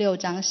书6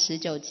章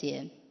19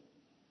节，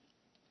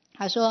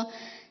他说，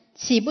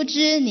岂不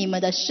知你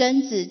们的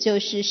身子就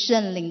是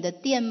圣灵的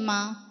殿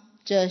吗？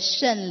这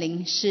圣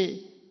灵是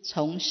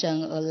从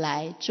神而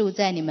来，住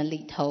在你们里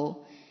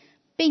头，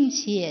并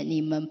且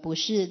你们不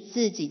是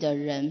自己的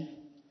人，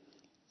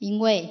因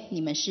为你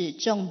们是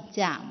重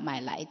价买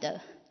来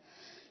的，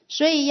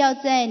所以要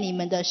在你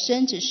们的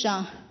身子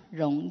上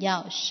荣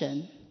耀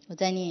神。我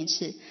再念一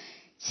次，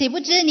岂不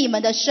知你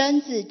们的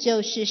身子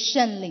就是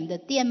圣灵的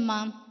殿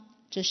吗？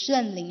这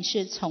圣灵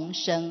是从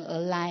神而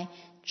来，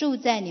住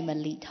在你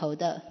们里头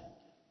的，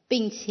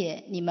并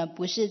且你们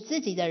不是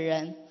自己的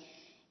人，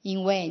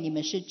因为你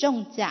们是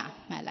重价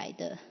买来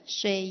的，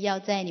所以要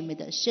在你们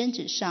的身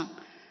子上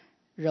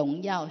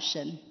荣耀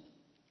神。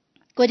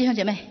各位弟兄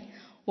姐妹，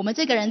我们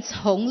这个人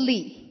从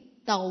里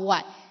到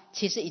外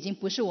其实已经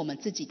不是我们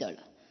自己的了。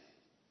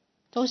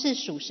都是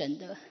属神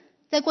的。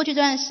在过去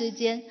这段时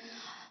间，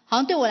好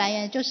像对我来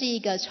言就是一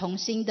个重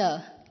新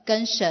的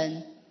跟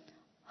神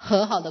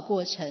和好的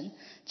过程，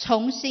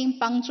重新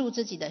帮助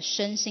自己的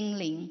身心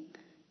灵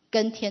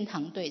跟天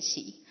堂对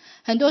齐。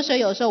很多时候，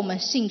有时候我们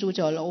信主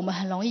久了，我们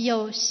很容易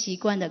又习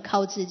惯的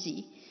靠自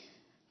己，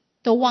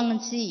都忘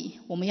记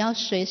我们要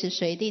随时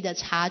随地的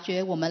察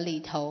觉我们里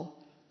头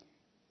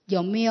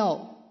有没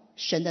有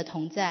神的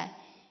同在，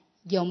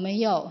有没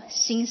有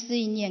心思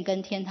意念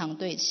跟天堂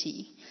对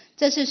齐。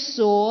这是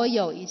所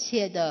有一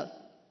切的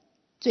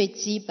最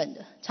基本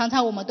的。常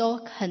常我们都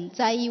很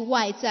在意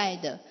外在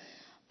的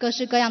各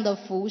式各样的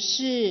服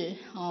事，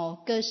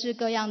各式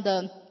各样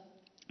的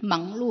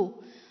忙碌，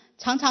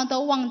常常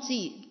都忘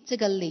记这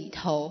个里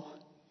头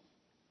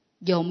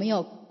有没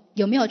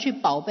有去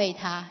宝贝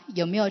它，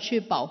有没有去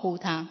保护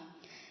它。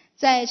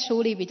在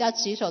处理比较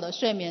棘手的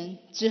睡眠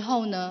之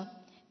后呢，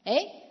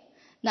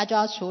那就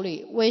要处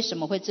理为什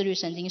么会自律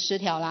神经失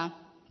调啦。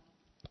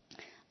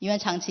因为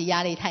长期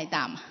压力太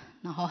大嘛，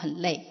然后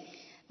很累。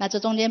那这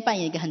中间扮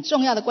演一个很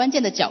重要的关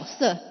键的角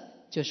色，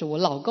就是我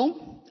老公。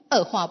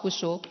二话不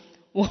说，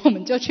我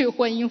们就去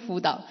婚姻辅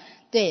导。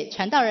对，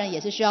传道人也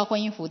是需要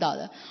婚姻辅导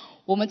的。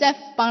我们在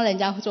帮人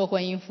家做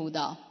婚姻辅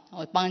导，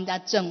帮人家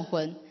证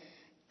婚。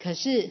可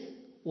是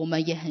我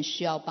们也很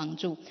需要帮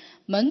助。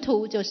门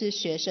徒就是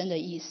学生的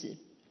意思，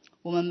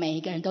我们每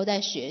一个人都在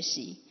学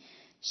习。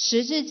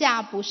十字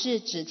架不是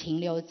只停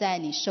留在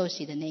你受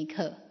洗的那一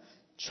刻，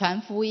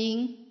传福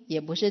音也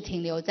不是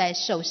停留在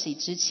受洗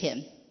之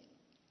前。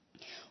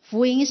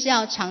福音是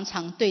要常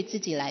常对自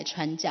己来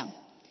传讲，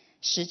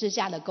十字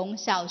架的功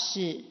效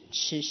是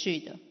持续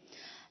的。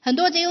很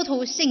多基督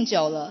徒信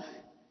久了，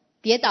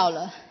跌倒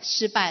了，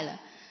失败了，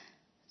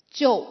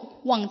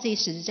就忘记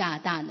十字架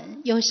的大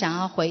能，又想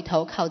要回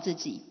头靠自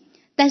己，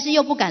但是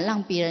又不敢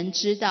让别人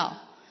知道，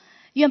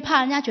因为怕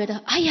人家觉得，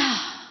哎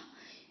呀，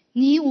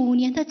你5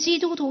年的基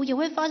督徒也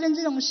会发生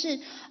这种事，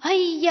哎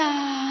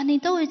呀，你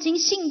都已经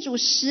信主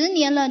10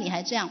年了，你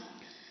还这样。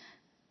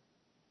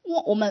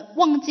我们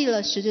忘记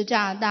了十字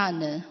架的大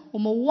能，我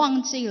们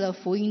忘记了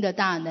福音的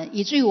大能，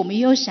以至于我们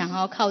又想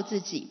要靠自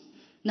己，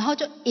然后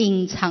就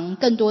隐藏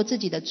更多自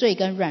己的罪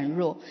跟软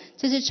弱。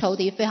这是仇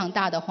敌非常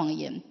大的谎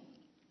言。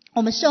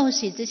我们受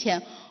洗之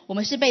前，我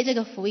们是被这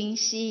个福音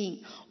吸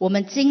引，我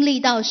们经历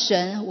到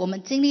神，我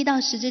们经历到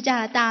十字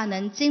架的大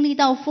能，经历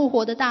到复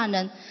活的大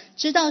能，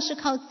知道是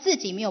靠自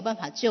己没有办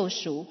法救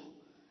赎，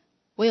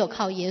唯有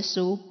靠耶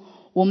稣。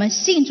我们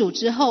信主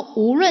之后，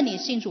无论你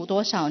信主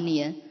多少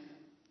年，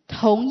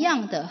同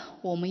样的，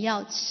我们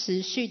要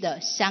持续的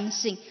相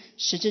信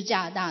十字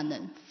架的大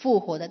能，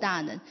复活的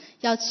大能，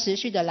要持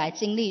续的来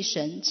经历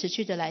神，持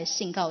续的来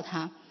信告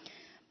他。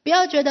不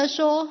要觉得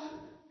说，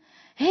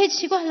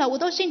奇怪了，我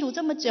都信主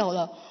这么久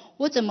了，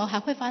我怎么还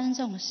会发生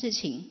这种事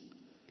情？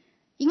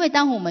因为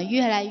当我们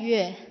越来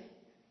越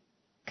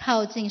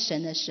靠近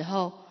神的时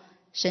候，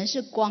神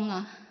是光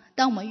啊，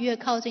当我们越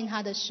靠近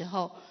他的时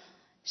候，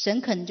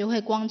神可能就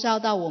会光照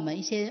到我们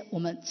一些我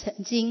们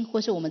曾经或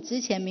是我们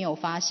之前没有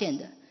发现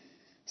的。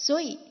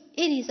所以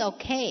it is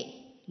okay，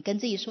 你跟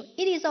自己说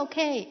it is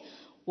okay，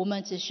 我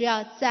们只需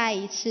要再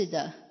一次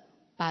的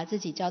把自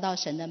己交到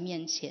神的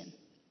面前，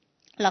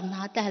让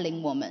他带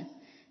领我们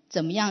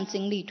怎么样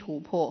经历突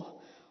破。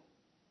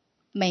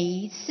每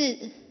一次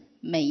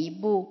每一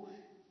步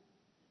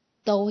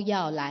都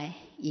要来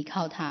依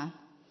靠他。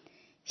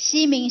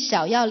西敏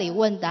小要理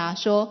问答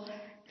说，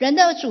人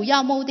的主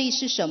要目的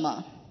是什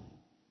么？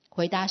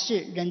回答是，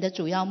人的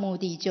主要目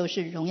的就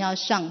是荣耀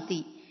上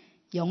帝，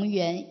永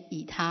远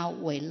以他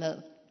为乐。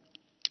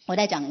我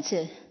再讲一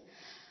次，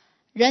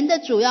人的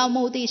主要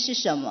目的是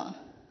什么？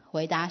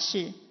回答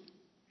是，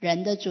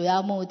人的主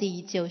要目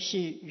的就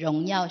是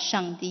荣耀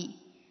上帝，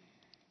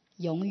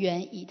永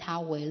远以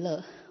他为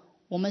乐。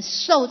我们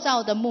受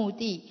造的目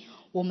的，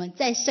我们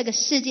在这个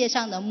世界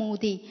上的目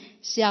的，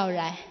是要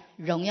来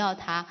荣耀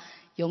他，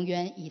永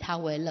远以他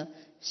为乐。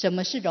什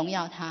么是荣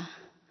耀他？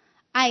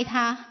爱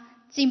他，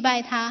敬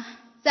拜他，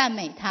赞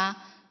美他，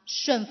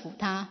顺服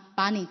他，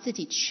把你自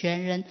己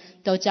全人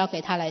都交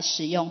给他来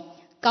使用，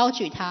高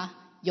举他，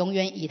永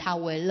远以他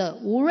为乐。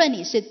无论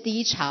你是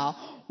低潮，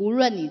无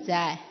论你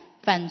在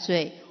犯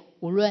罪，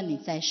无论你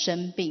在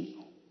生病，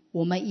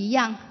我们一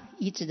样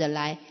一直的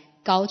来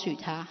高举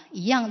他，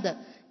一样的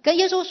跟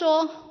耶稣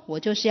说，我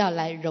就是要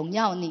来荣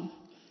耀你，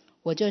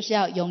我就是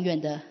要永远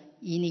的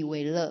以你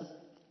为乐。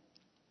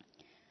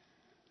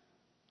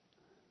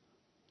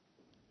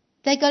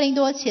在哥林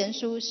多前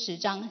书10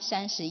章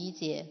31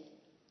节，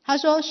他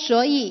说，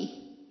所以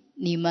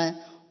你们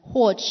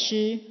或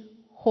吃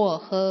或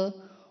喝，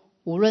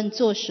无论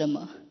做什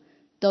么，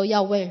都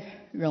要为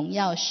荣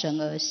耀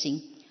神而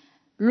行。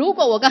如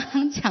果我刚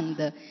刚讲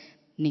的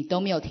你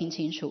都没有听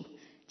清楚，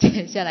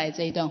接下来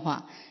这一段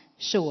话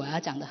是我要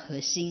讲的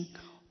核心，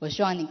我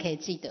希望你可以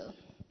记得。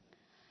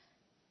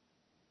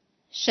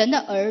神的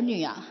儿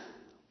女啊，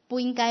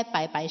不应该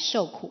白白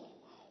受苦。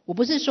我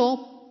不是说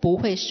不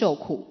会受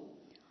苦，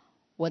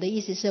我的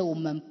意思是我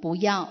们不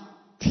要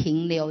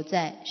停留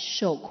在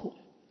受苦，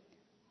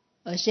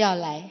而是要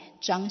来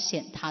彰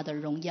显他的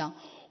荣耀。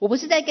我不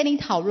是在跟你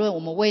讨论我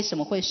们为什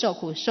么会受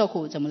苦，受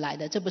苦怎么来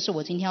的，这不是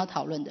我今天要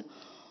讨论的。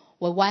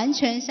我完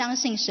全相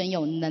信神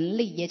有能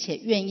力，也且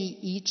愿意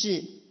医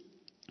治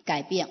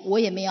改变，我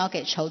也没有要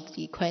给仇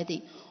敌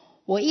credit。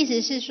 我意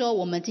思是说，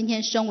我们今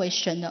天身为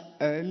神的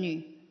儿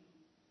女，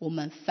我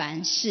们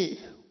凡事，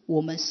我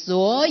们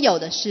所有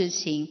的事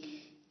情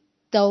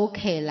都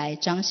可以来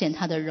彰显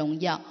他的荣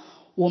耀，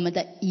我们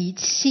的一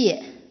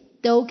切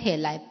都可以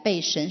来被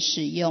神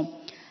使用，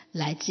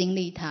来经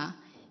历他，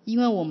因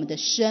为我们的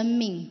生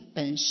命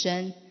本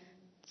身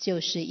就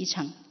是一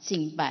场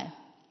敬拜。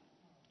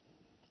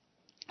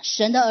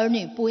神的儿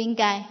女不应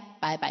该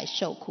白白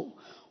受苦，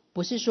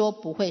不是说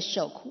不会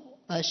受苦，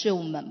而是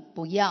我们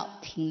不要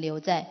停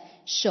留在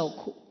受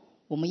苦，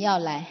我们要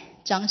来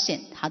彰显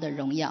他的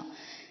荣耀。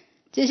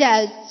接下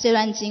来这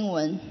段经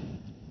文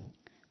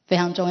非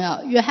常重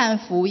要，约翰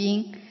福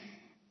音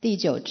第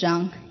9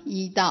章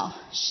1到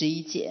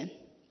11节。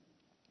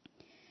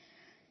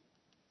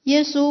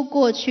耶稣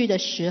过去的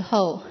时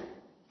候，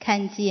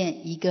看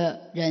见一个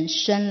人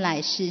生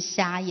来是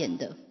瞎眼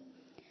的。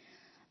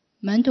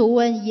门徒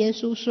问耶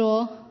稣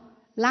说：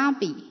拉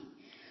比，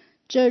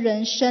这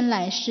人生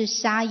来是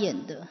瞎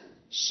眼的，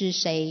是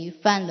谁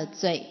犯了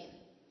罪？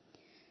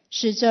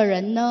是这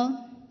人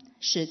呢？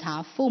是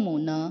他父母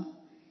呢？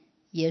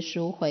耶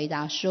稣回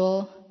答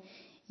说：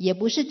也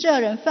不是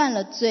这人犯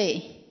了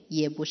罪，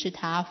也不是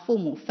他父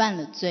母犯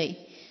了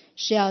罪，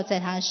是要在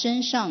他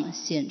身上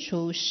显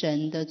出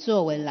神的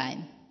作为来。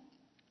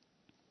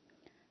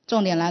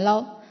重点来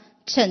咯，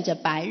趁着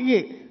白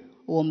日，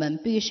我们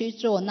必须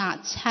做那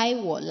差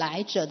我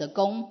来者的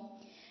工。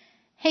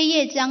黑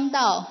夜将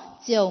到，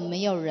就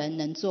没有人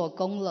能做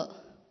工了。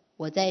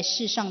我在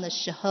世上的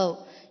时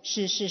候，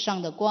是世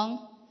上的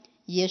光。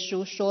耶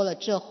稣说了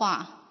这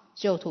话，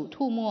就吐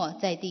唾沫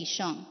在地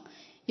上，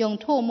用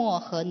唾沫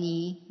和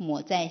泥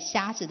抹在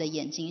瞎子的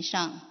眼睛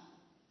上，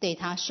对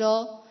他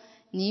说：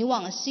你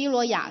往西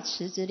罗亚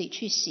池子里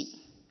去洗。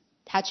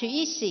他去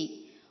一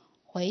洗，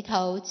回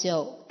头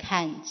就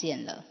看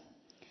见了。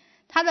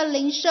他的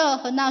邻舍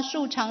和那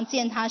素常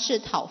见他是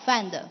讨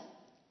饭的，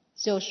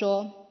就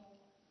说：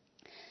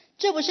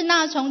这不是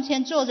那从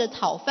前坐着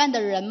讨饭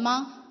的人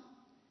吗？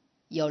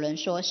有人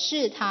说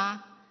是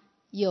他，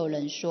有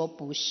人说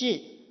不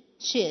是，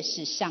却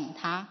是像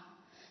他。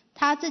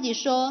他自己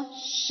说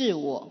是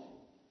我。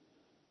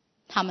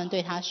他们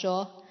对他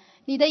说：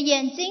你的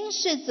眼睛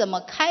是怎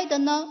么开的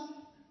呢？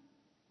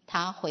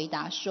他回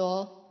答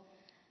说：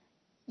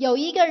有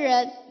一个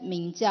人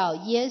名叫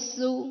耶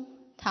稣，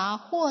他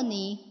和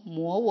泥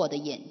抹我的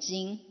眼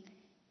睛，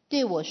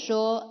对我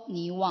说：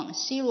你往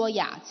西罗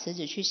亚池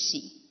子去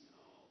洗。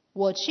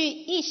我去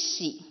一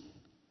洗，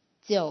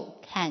就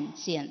看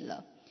见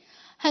了。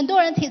很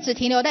多人只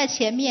停留在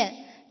前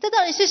面，这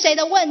到底是谁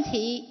的问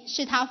题？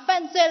是他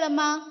犯罪了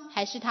吗？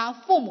还是他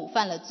父母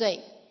犯了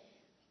罪？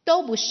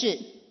都不是，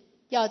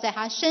要在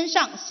他身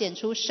上显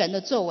出神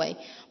的作为，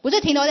不是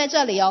停留在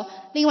这里哦。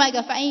另外一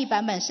个翻译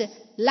版本是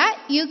Like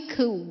you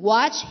could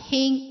watch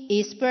him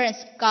experience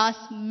God's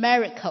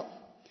miracle，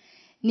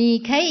 你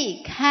可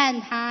以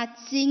看他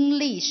经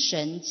历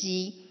神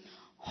迹，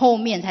后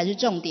面才是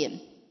重点。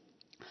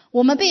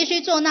我们必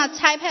须做那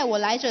差派我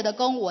来者的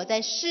工，我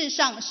在世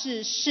上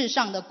是世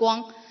上的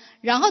光。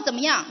然后怎么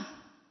样？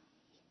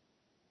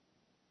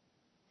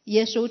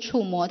耶稣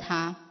触摸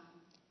他，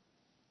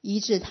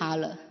医治他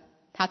了，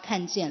他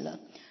看见了。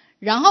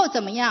然后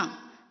怎么样？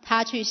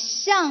他去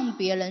向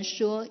别人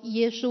说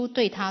耶稣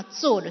对他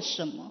做了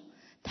什么，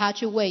他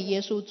去为耶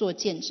稣做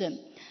见证。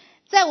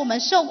在我们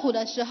受苦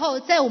的时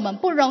候，在我们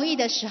不容易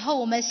的时候，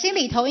我们心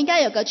里头应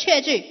该有个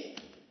确据，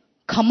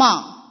 Come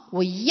on，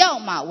 我要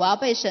嘛我要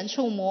被神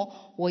触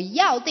摸，我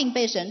要定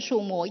被神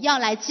触摸，要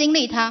来经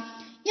历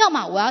他，要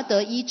么我要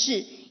得医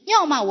治，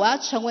要么我要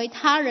成为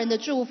他人的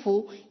祝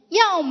福，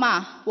要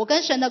么我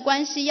跟神的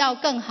关系要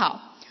更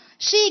好，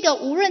是一个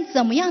无论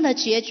怎么样的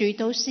结局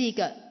都是一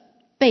个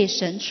被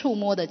神触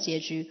摸的结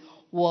局。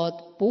我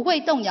不会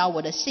动摇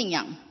我的信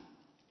仰，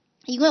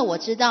因为我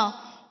知道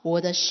我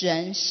的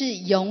神是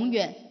永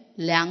远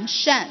良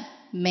善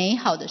美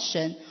好的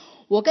神，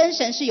我跟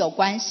神是有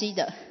关系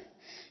的，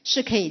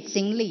是可以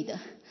经历的。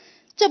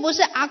这不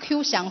是阿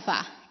Q 想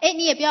法，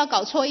你也不要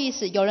搞错意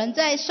思。有人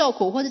在受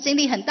苦或是经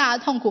历很大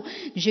的痛苦，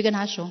你去跟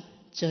他说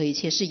这一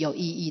切是有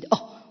意义的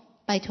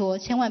拜托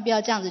千万不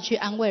要这样子去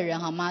安慰人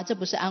好吗？这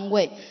不是安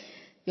慰。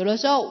有的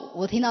时候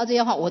我听到这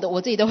些话，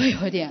我自己都会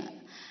有点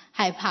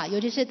害怕，尤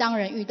其是当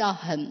人遇到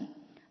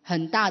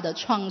很大的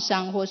创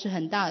伤或是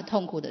很大的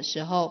痛苦的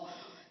时候，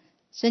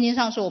圣经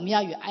上说我们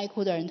要与哀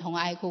哭的人同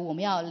哀哭，我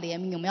们要怜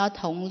悯，我们要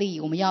同理，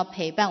我们要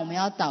陪伴，我们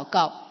要祷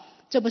告。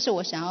这不是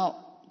我想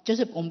要，就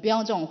是我们不要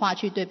用这种话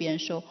去对别人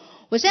说。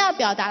我现在要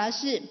表达的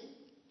是，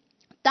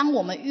当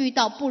我们遇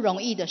到不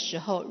容易的时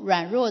候，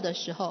软弱的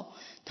时候，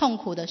痛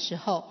苦的时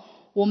候，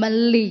我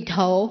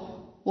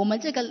们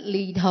这个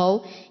里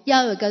头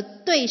要有一个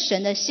对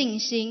神的信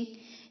心，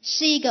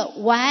是一个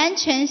完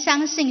全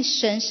相信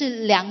神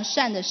是良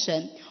善的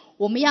神。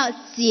我们要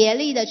竭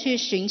力的去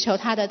寻求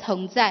他的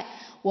同在，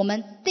我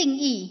们定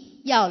义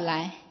要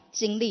来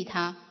经历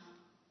他。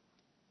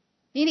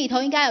你里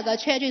头应该有个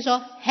确据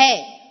说，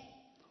嘿，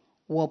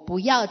我不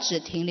要只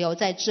停留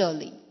在这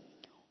里，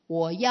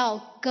我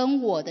要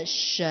跟我的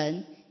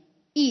神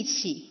一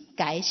起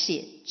改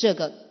写这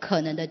个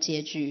可能的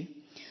结局。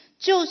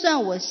就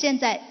算我现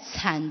在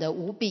惨得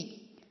无比，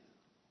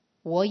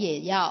我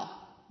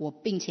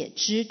并且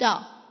知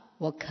道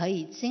我可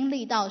以经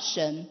历到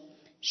神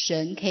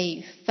可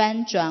以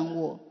翻转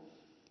我，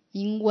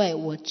因为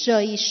我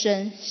这一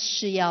生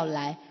是要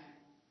来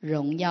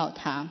荣耀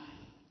他。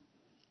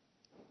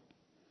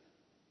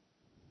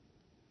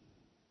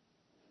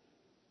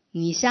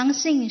你相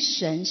信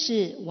神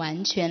是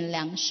完全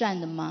良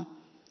善的吗？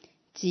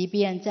即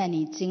便在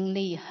你经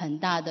历很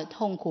大的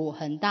痛苦、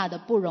很大的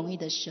不容易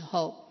的时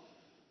候，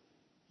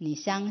你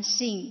相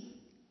信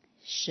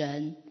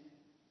神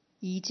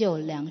依旧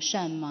良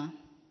善吗？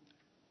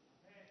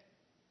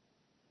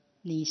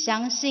你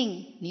相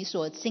信你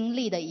所经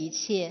历的一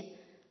切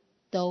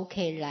都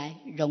可以来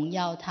荣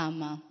耀他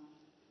吗？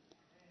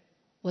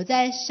我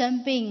在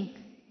生病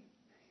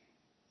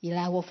以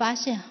来，我发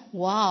现，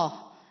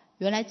哇，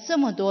原来这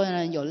么多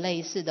人有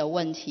类似的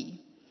问题。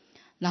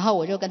然后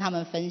我就跟他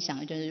们分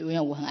享，就是因为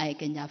我很爱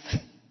跟人家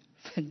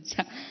分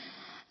享，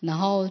然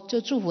后就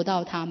祝福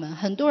到他们。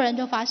很多人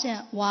就发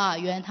现，哇，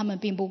原来他们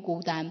并不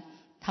孤单，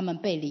他们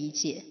被理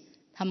解，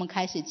他们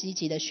开始积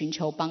极的寻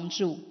求帮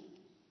助，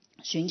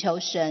寻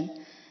求神，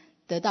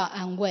得到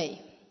安慰。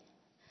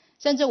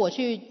甚至我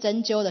去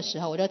针灸的时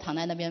候，我就躺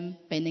在那边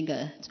被那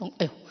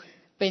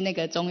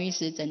个中医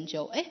师针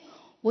灸，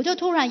我就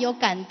突然有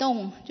感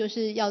动，就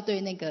是要对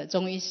那个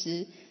中医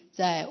师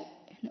在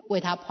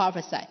为他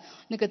prophesy，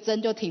 那个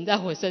针就停在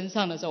我身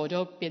上的时候，我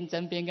就边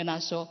针边跟他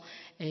说，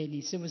你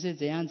是不是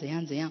怎样怎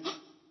样怎样？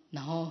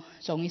然后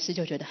中医师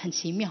就觉得很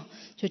奇妙，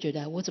就觉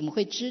得我怎么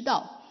会知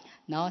道？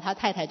然后他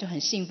太太就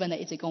很兴奋的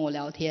一直跟我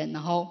聊天，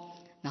然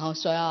后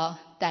说要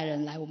带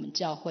人来我们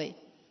教会。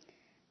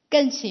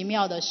更奇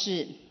妙的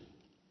是，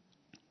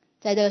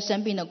在这个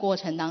生病的过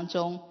程当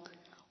中，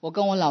我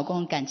跟我老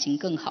公感情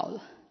更好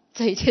了。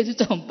这一切是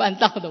怎么办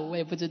到的，我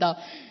也不知道。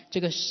这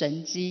个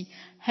神迹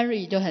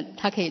Henry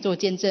他可以做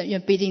见证，因为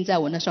毕竟在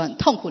我那时候很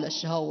痛苦的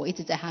时候，我一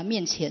直在他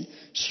面前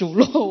数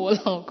落我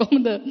老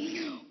公的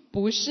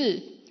不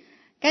是。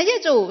感谢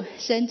主，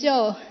神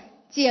就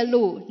介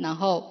入，然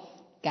后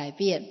改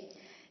变。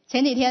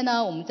前几天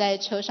呢，我们在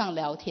车上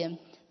聊天，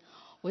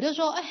我就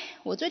说，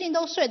我最近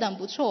都睡得很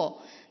不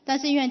错，但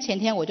是因为前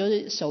天我就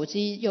是手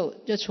机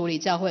就处理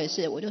教会的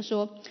事，我就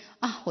说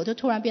我就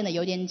突然变得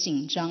有点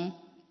紧张，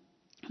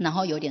然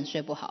后有点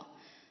睡不好。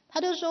他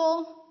就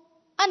说，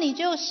你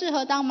就适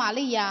合当玛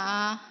利亚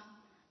啊。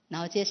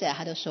然后接下来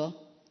他就说，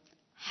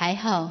还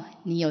好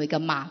你有一个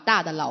马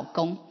大的老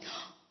公。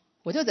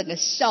我就整个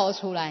笑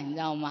出来，你知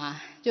道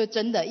吗？就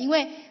真的，因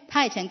为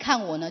他以前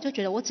看我呢，就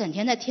觉得我整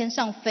天在天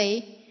上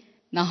飞，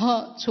然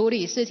后处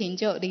理事情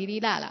就哩哩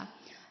啦啦。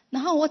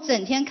然后我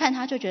整天看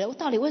他，就觉得我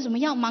到底为什么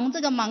要忙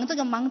这个忙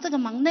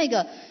那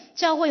个？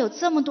教会有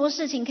这么多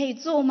事情可以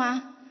做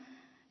吗？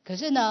可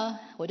是呢，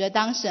我觉得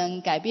当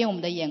神改变我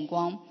们的眼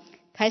光，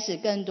开始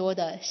更多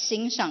的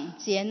欣赏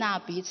接纳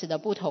彼此的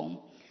不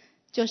同，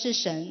就是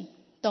神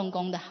动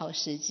工的好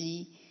时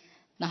机，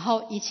然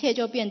后一切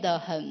就变得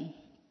很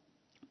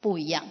不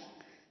一样。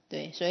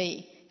对，所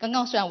以刚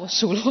刚虽然我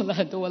数落了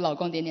很多我老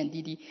公点点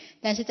滴滴，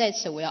但是在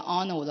此我要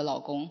honor 我的老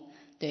公，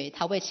对，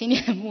他为青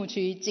年牧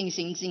区尽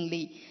心尽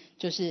力，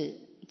就是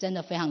真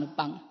的非常的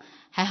棒。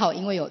还好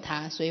因为有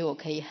他，所以我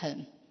可以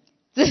很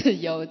自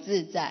由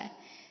自在。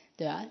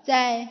对啊，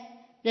在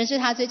认识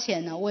他之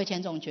前呢，我以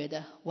前总觉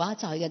得我要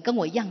找一个跟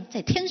我一样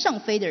在天上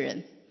飞的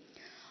人。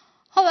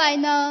后来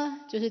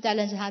呢，就是在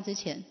认识他之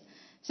前，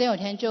神有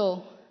天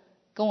就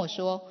跟我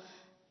说，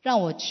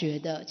让我觉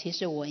得其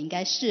实我应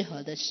该适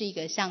合的是一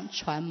个像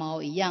船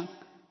锚一样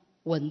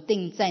稳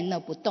定在那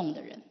不动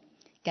的人。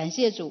感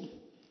谢主，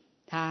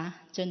他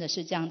真的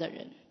是这样的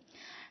人。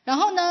然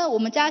后呢，我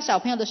们家小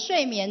朋友的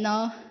睡眠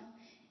呢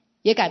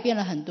也改变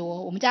了很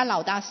多。我们家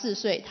老大4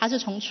岁，他是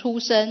从出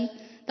生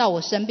到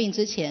我生病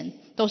之前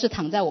都是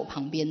躺在我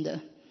旁边的，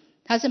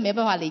他是没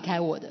办法离开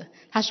我的，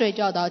他睡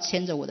觉都要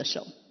牵着我的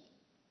手。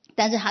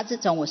但是他自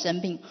从我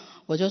生病，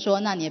我就说，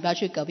那你要不要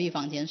去隔壁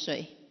房间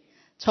睡？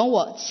从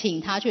我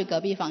请他去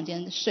隔壁房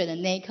间睡的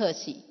那一刻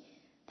起，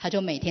他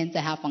就每天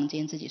在他房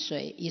间自己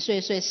睡，一睡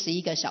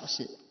11个小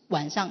时，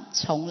晚上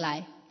从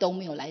来都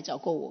没有来找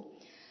过我。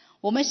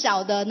我们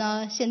小的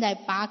呢，现在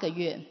8个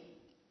月，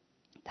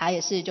他也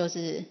是就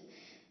是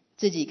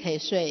自己可以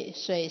睡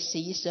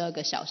11、12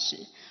个小时。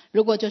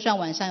如果就算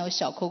晚上有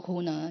小哭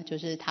哭呢，就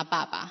是他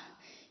爸爸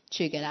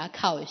去给他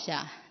靠一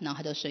下，然后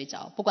他就睡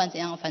着。不管怎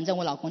样，反正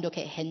我老公就可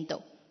以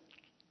handle。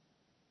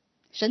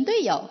神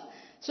队友。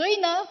所以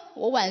呢，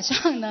我晚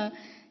上呢，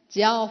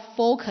只要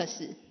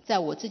focus 在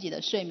我自己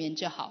的睡眠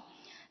就好，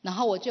然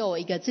后我就有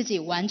一个自己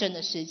完整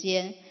的时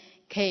间，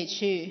可以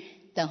去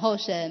等候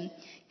神，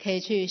可以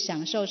去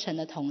享受神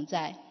的同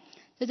在。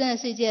这真的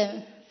是一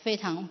件非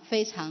常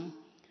非常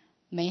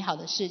美好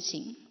的事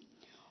情。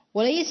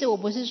我的意思，我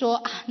不是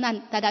说那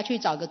大家去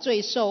找个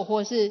罪受，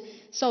或是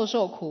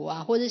受苦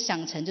啊，或是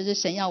想成就是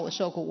神要我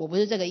受苦，我不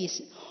是这个意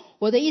思。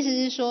我的意思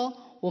是说，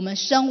我们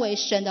身为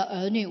神的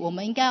儿女，我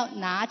们应该要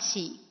拿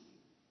起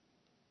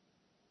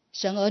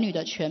神儿女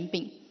的权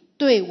柄，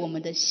对我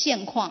们的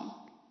现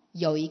况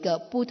有一个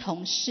不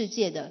同世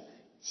界的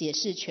解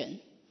释权。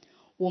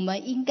我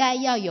们应该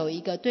要有一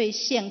个对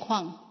现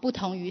况不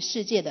同于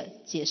世界的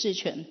解释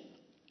权。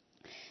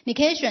你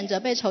可以选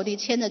择被仇敌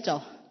牵着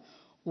走，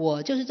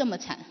我就是这么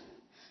惨，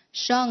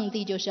上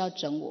帝就是要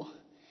整我。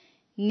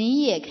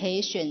你也可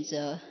以选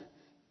择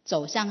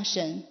走向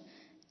神，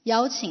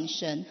邀请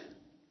神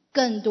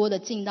更多的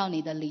进到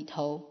你的里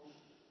头，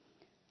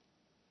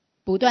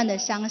不断的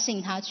相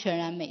信他全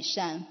然美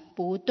善，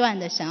不断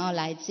的想要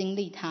来经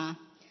历他。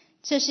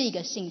这是一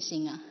个信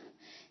心啊，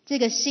这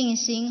个信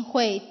心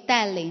会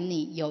带领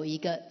你有一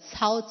个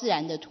超自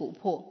然的突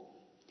破，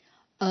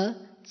而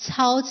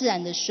超自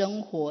然的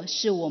生活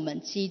是我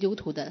们基督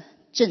徒的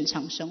正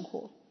常生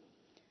活。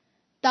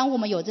当我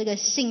们有这个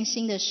信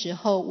心的时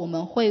候，我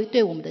们会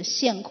对我们的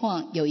现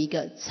况有一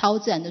个超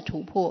自然的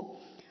突破，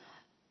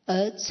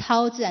而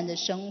超自然的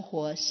生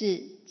活是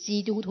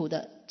基督徒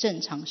的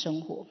正常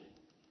生活，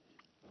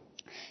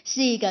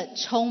是一个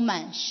充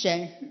满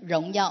神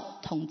荣耀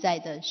同在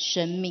的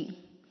生命。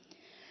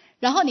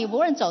然后你无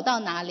论走到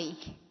哪里，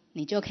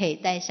你就可以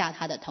带下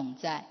他的同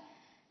在，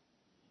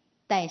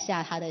带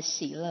下他的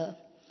喜乐，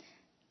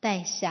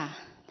带下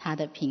他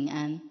的平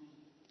安，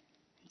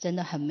真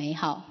的很美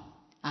好。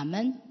阿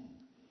们。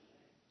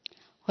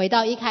回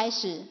到一开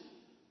始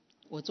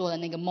我做的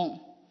那个梦，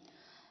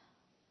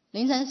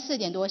凌晨4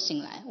点多醒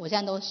来，我现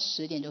在都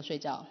10点就睡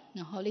觉，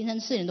然后凌晨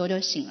4点多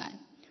就醒来，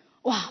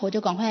哇，我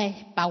就赶快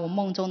把我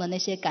梦中的那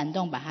些感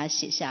动把它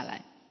写下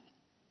来。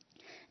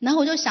然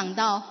后我就想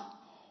到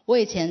我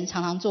以前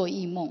常常做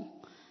异梦，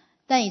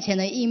但以前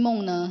的异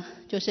梦呢，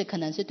就是可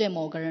能是对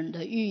某个人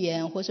的预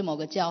言，或是某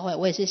个教会，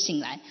我也是醒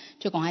来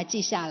就赶快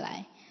记下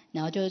来，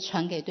然后就是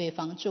传给对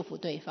方，祝福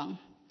对方。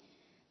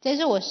这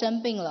次我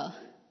生病了，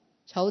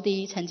仇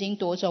敌曾经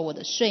夺走我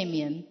的睡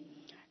眠，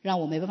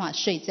让我没办法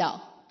睡觉，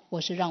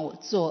或是让我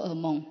做噩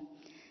梦。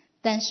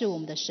但是我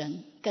们的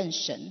神更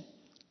神，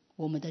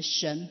我们的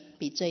神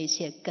比这一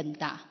切更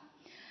大。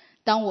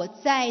当我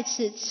再一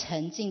次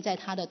沉浸在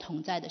他的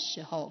同在的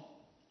时候，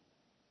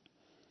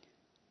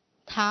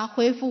他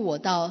恢复我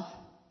到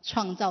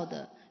创造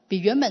的比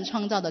原本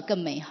创造的更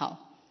美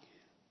好，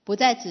不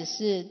再只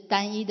是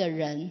单一的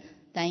人，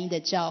单一的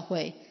教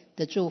会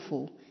的祝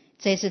福。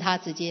这次他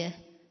直接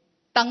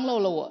当漏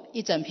了我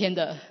一整篇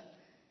的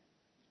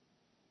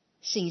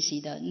信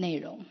息的内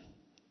容，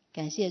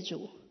感谢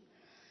主。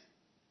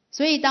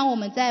所以当我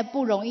们在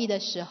不容易的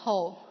时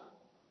候，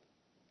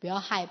不要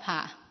害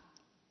怕，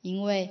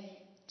因为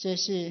这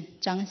是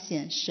彰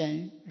显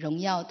神荣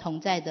耀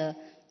同在的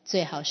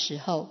最好时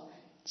候。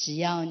只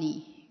要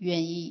你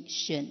愿意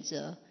选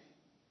择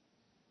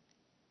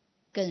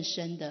更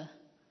深的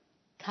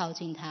靠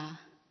近他，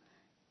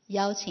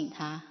邀请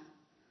他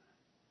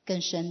更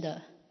深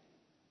的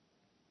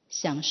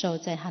享受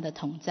在他的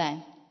同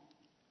在。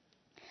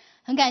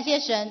很感谢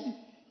神，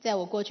在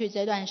我过去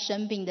这段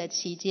生病的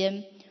期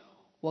间，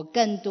我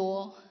更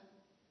多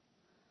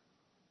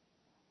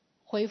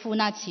恢复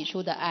那起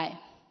初的爱，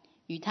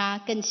与他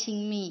更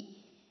亲密，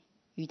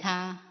与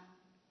他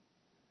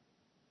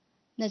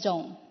那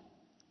种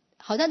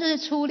好像就是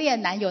初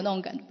恋男友那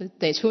种感觉，不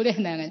对，初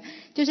恋男人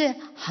就是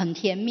很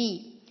甜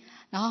蜜，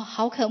然后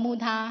好渴慕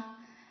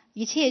他，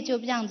一切就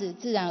这样子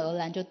自然而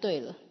然就对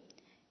了。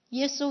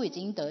耶稣已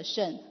经得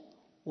胜，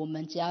我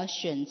们只要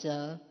选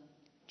择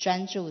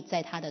专注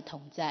在他的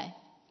同在，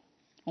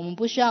我们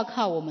不需要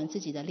靠我们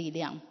自己的力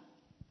量。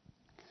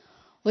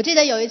我记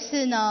得有一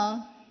次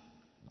呢，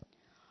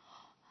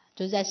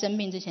就是在生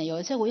病之前，有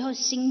一次我又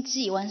心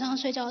悸，晚上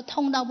睡觉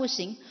痛到不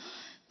行，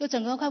就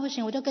整个快不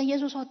行，我就跟耶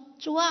稣说，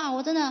主啊，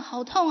我真的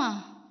好痛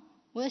啊，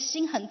我的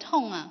心很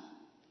痛啊。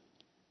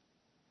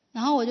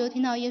然后我就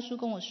听到耶稣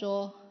跟我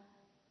说，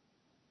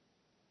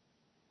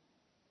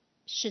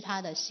是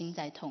他的心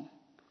在痛。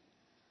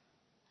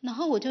然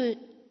后我就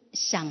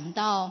想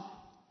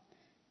到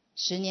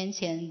10年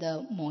前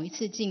的某一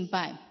次敬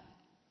拜，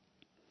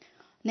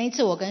那一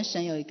次我跟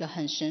神有一个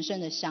很神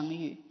圣的相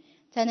遇。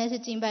在那次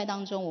敬拜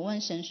当中，我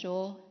问神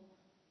说，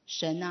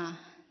神啊，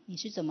你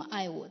是怎么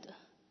爱我的？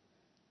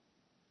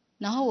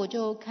然后我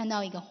就看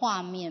到一个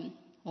画面，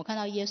我看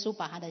到耶稣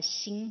把他的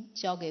心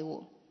交给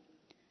我。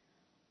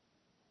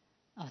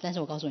但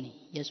是我告诉你，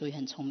耶稣也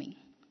很聪明，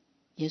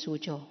耶稣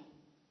就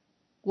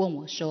问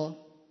我说，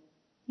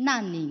那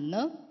你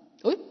呢？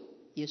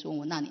耶稣问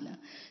我，那你呢？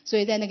所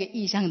以在那个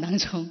意象当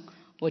中，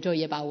我就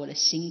也把我的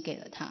心给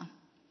了他。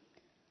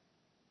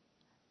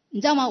你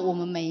知道吗？我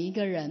们每一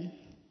个人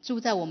住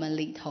在我们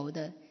里头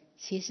的，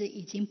其实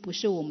已经不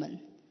是我们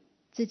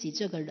自己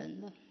这个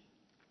人了，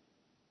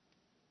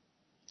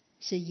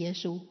是耶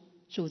稣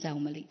住在我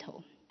们里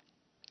头。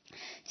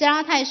加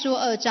拉太书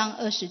2章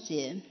20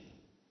节，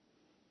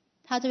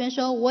他这边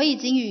说，我已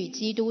经与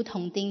基督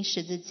同钉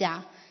十字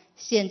架，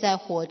现在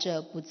活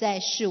着不再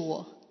是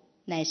我，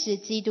乃是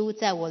基督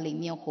在我里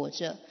面活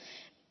着，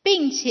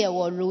并且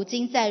我如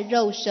今在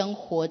肉身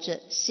活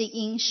着，是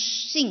因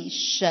信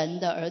神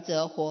的儿子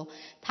而活，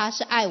他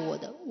是爱我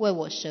的，为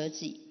我舍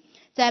己。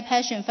在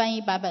Passion 翻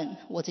译版本，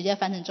我直接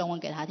翻成中文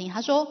给他听，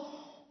他说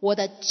我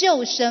的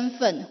旧身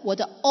份，我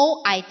的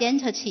old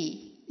identity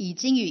已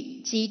经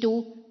与基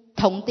督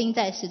同钉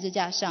在十字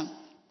架上，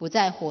不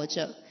再活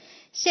着。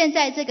现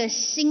在这个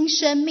新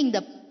生命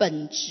的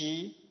本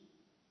质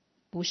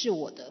不是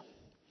我的，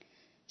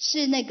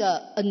是那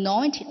个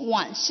anointed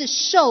one， 是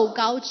受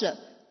膏者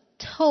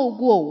透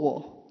过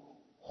我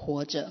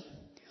活着。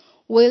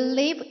 We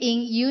live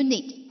in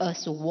unity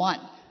as one，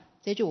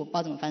 这句我不知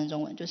道怎么翻成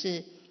中文，就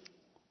是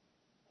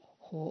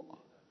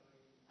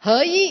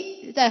合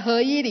一，在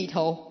合一里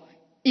头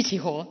一起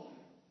活，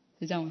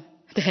是这样吗？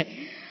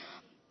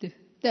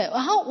对，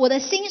然后我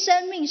的新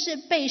生命是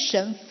被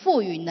神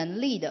赋予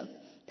能力的，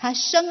他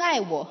深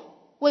爱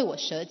我，为我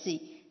舍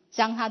己，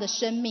将他的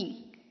生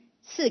命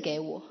赐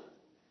给我。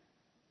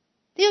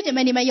弟兄姐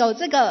妹，你们有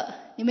这个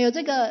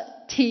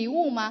体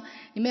悟吗？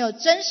你们有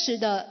真实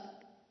的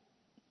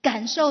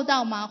感受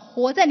到吗？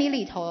活在你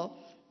里头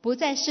不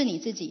再是你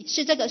自己，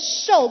是这个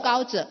受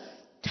膏者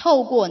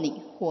透过你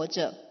活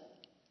着。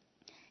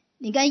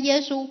你跟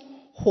耶稣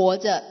活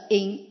着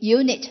in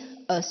unit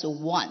as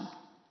one，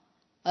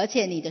 而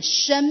且你的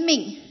生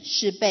命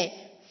是被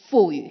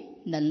赋予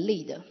能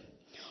力的。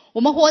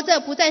我们活着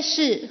不再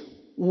是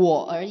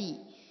我而已，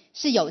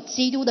是有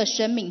基督的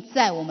生命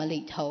在我们里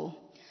头。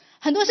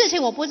很多事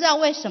情我不知道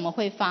为什么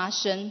会发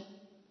生，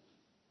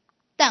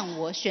但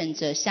我选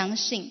择相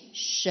信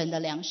神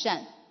的良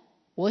善，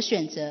我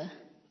选择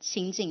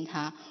亲近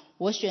他，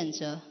我选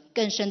择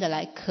更深的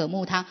来渴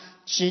慕他，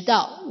直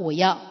到我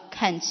要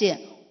看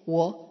见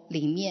我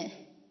里面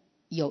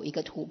有一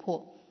个突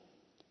破。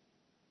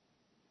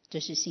这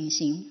是信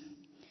心。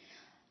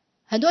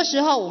很多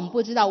时候我们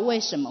不知道为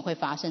什么会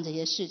发生这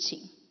些事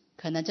情，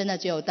可能真的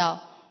只有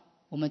到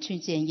我们去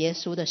见耶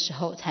稣的时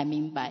候才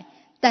明白。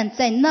但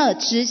在那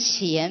之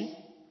前，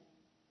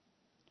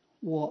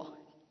我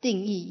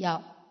定义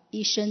要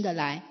一生的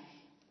来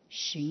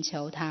寻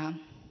求他，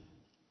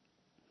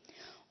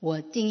我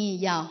定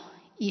义要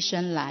一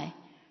生来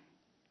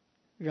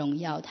荣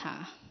耀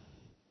他。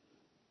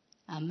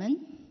阿们。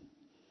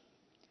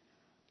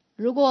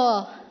如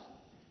果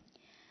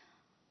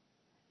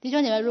弟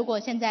兄姐妹，如果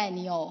现在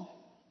你有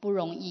不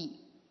容易，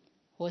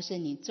或是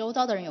你周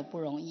遭的人有不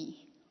容易，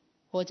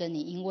或者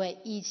你因为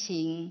疫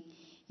情，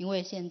因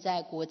为现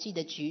在国际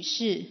的局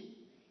势，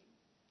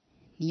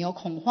你有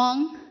恐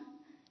慌，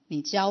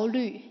你焦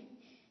虑，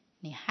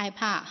你害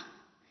怕，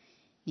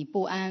你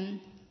不安，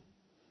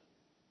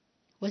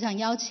我想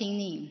邀请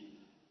你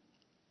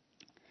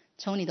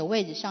从你的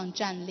位置上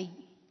站立，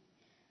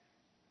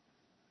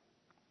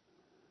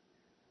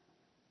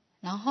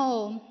然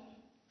后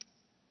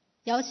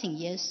邀请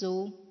耶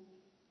稣，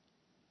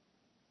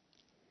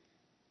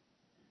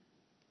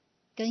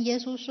跟耶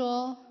稣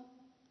说，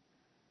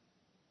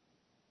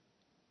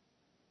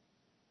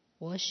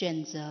我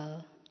选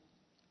择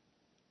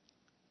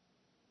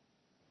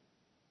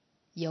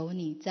有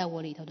你在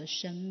我里头的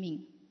生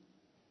命，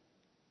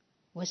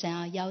我想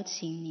要邀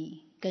请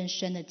你更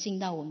深的进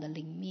到我们的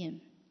里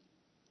面。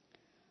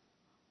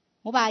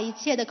我把一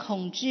切的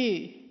恐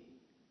惧、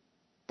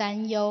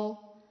担忧、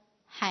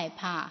害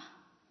怕、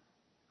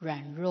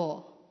软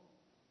弱、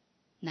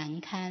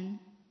难堪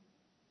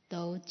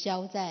都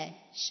交在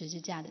十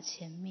字架的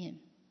前面。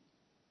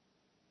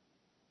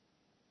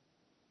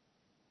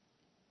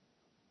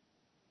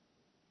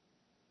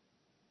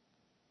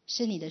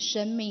是你的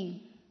生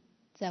命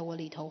在我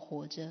里头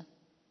活着，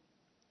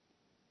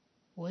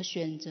我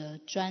选择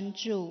专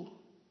注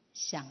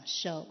享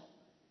受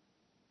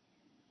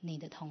你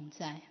的同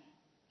在。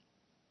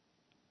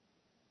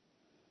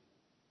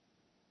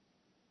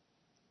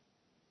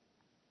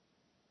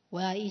我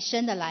要一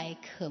生的来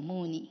渴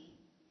慕你，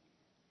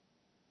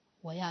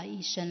我要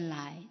一生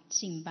来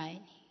敬拜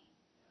你。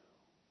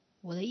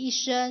我的一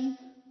生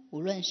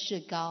无论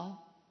是高，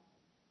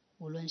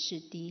无论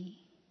是低，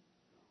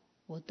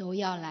我都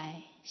要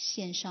来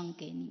献上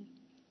给你，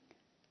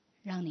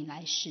让你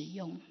来使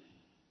用。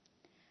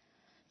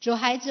主，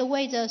孩子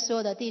为着所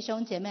有的弟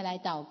兄姐妹来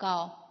祷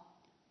告，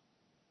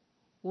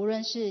无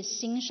论是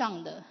心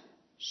上的、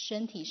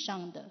身体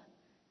上的，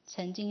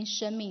曾经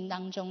生命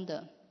当中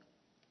的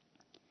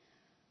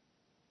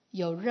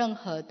有任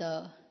何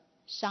的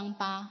伤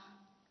疤，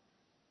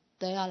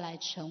都要来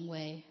成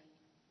为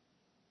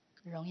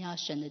荣耀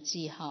神的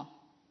记号。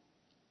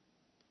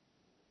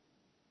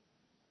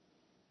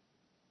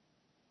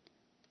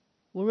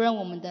无论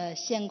我们的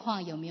现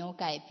况有没有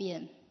改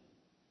变，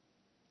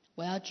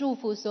我要祝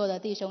福所有的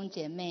弟兄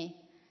姐妹，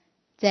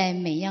在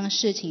每样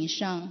事情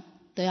上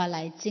都要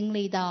来经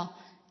历到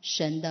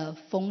神的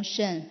丰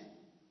盛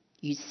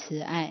与慈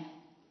爱，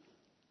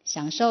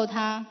享受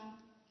它。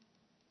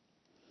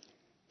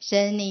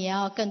神，你也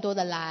要更多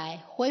的来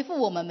恢复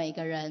我们每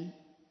个人，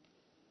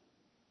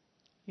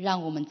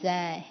让我们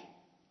在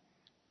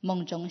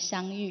梦中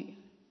相遇。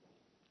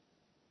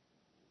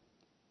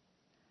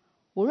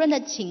无论的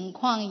情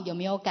况有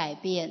没有改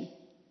变，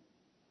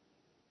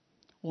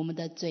我们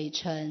的嘴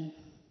唇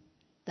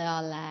都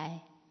要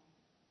来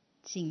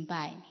敬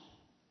拜你，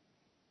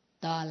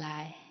都要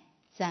来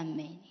赞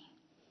美你，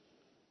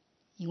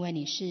因为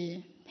你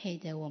是配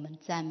得我们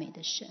赞美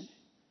的神。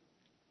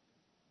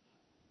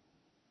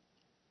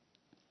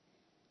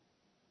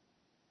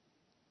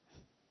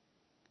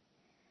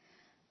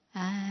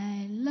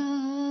I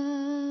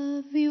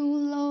love you,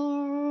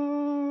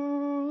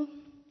 Lord,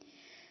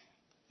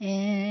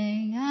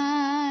 and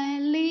I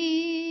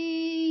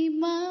lift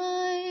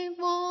my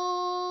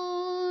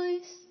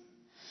voice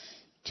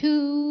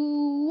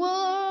to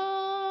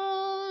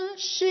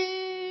worship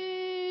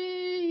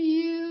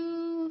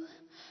you,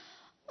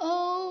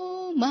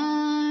 oh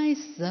my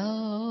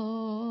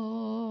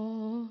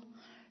soul,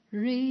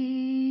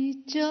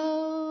 rejoice,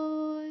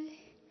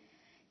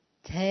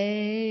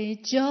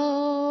 take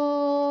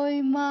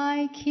joy,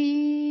 my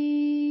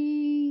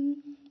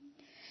King,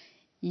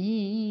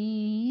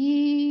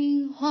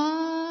 in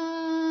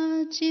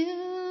what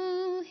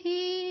you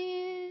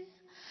hear.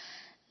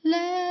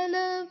 Let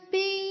it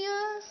be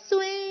a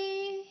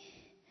sweet,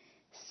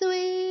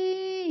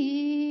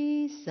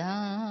 sweet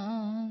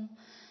sound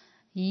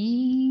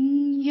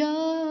in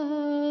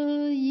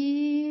your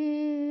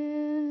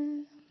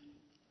ear.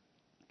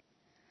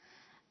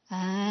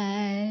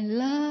 I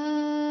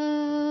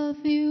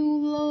love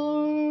you,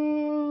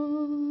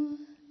 Lord,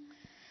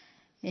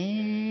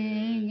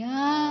 and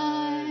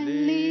I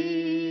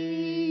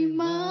lift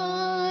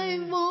my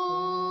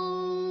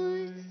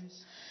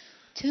voice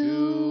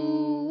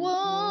to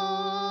worship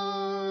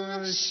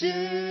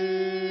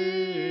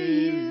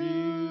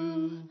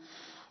you,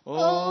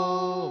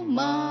 oh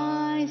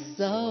my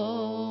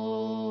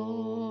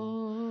soul,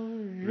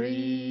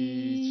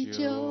 rejoice,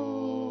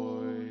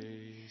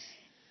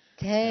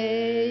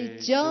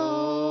 take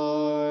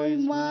joy,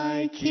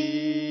 my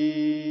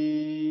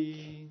King,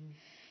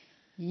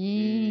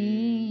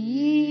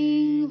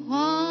 in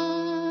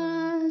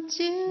what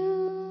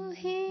you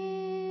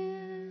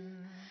hear.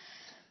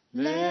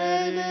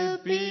 Let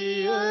it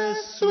be a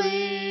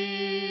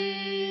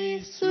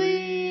sweet,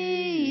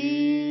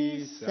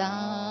 sweet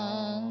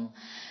sound.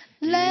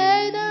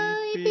 Let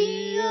it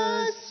be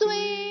a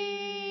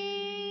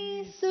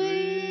sweet,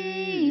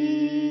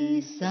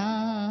 sweet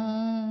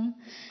sound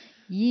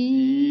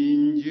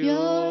in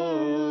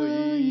your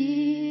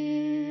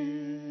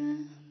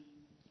ear.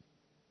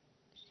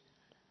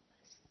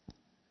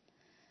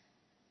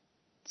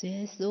 主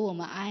耶稣，我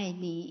们爱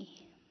你。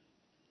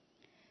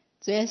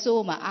主耶稣，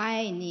我们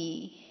爱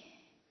你。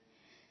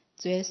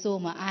主耶稣，我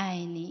们爱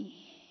你。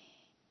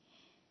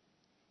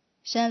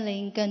圣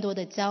灵更多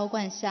的浇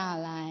灌下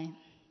来，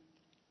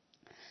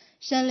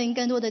圣灵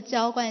更多的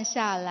浇灌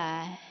下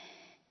来，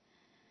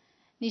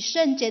你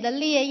圣洁的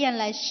烈焰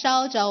来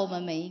烧着我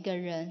们每一个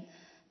人。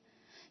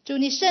主，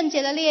你圣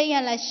洁的烈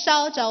焰来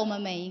烧着我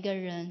们每一个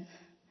人，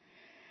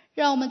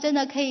让我们真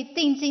的可以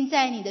定睛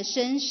在你的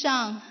身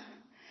上，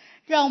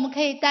让我们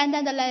可以单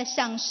单的来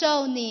享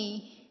受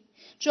你。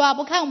主啊，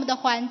不看我们的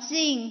环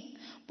境，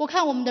不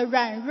看我们的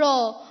软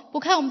弱，不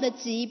看我们的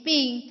疾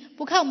病，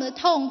不看我们的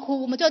痛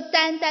苦，我们就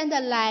单单的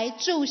来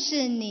注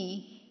视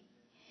你。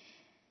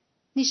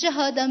你是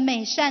何等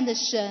美善的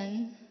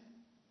神，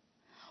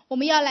我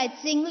们要来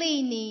经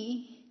历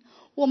你，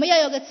我们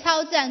要有个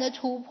超自然的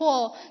突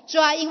破。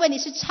主啊，因为你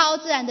是超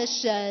自然的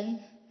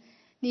神，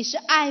你是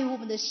爱我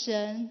们的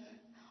神，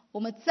我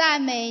们赞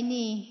美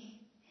你，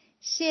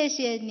谢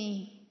谢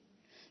你，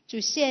主，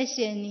谢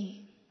谢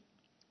你，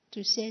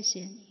主，谢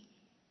谢你。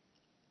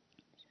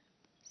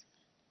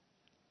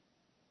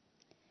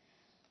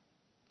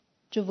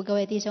祝福各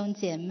位弟兄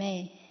姐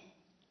妹，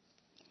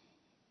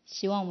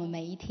希望我们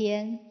每一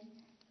天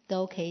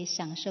都可以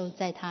享受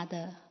在他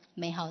的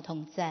美好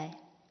同在。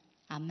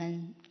阿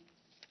们。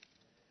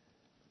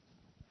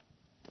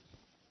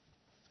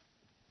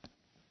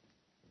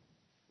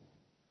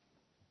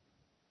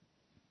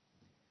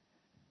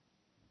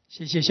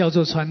谢谢小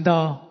组传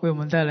道为我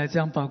们带来这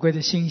样宝贵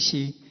的信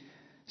息。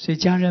所以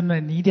家人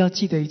们，你一定要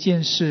记得一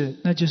件事，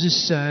那就是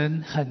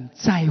神很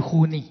在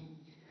乎你。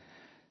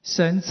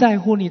神在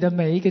乎你的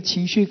每一个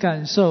情绪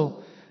感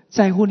受，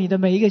在乎你的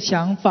每一个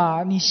想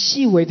法，你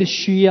细微的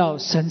需要，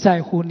神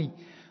在乎你。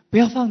不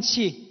要放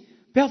弃，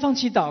不要放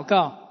弃祷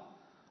告，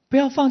不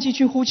要放弃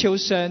去呼求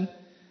神，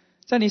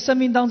在你生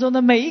命当中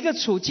的每一个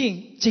处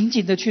境，紧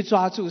紧的去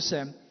抓住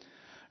神。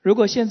如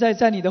果现在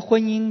在你的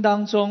婚姻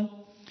当中，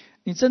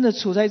你真的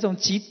处在一种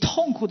极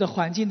痛苦的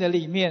环境的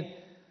里面，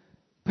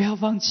不要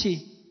放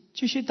弃，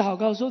继续祷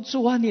告说，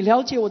主啊，你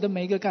了解我的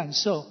每一个感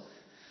受。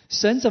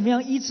神怎么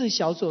样医治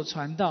小左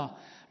传道，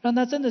让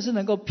他真的是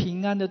能够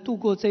平安的度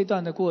过这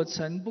段的过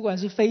程，不管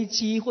是飞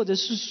机或者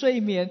是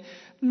睡眠，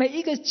每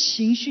一个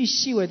情绪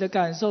细微的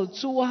感受，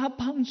主啊，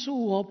帮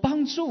助我，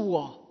帮助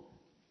我。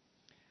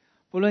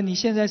不论你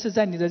现在是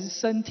在你的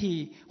身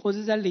体，或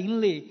者在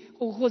灵里，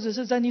或者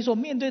是在你所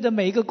面对的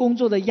每一个工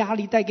作的压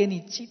力带给你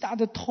极大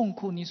的痛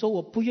苦，你说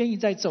我不愿意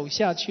再走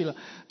下去了，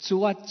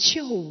主啊，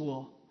救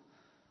我。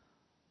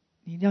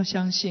你一定要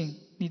相信，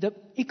你的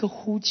一个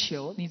呼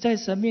求，你在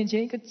神面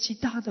前一个极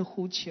大的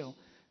呼求，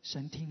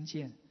神听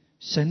见，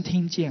神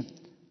听见，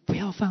不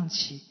要放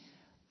弃，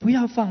不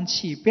要放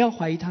弃，不要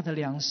怀疑他的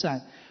良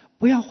善，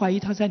不要怀疑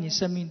他在你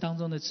生命当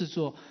中的制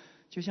作。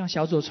就像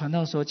小左传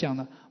道所讲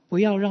的，不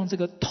要让这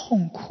个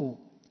痛苦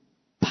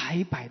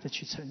白白的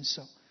去承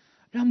受，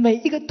让每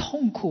一个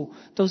痛苦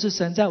都是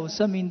神在我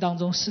生命当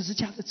中十字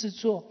架的制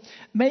作，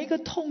每一个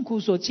痛苦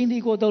所经历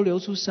过都流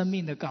出生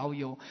命的膏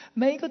油，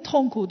每一个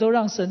痛苦都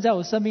让神在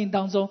我生命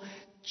当中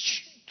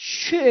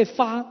缺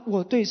乏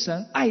我对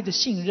神爱的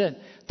信任。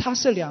他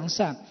是良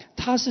善，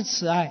他是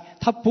慈爱，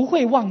他不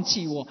会忘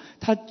记我，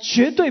他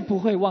绝对不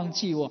会忘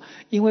记我，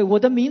因为我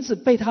的名字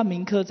被他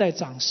铭刻在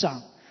掌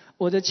上，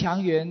我的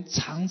强援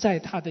藏在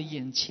他的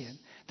眼前，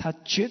他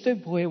绝对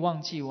不会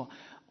忘记我。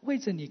为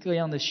着你各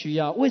样的需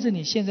要，为着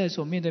你现在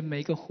所面对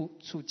每一个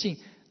处境，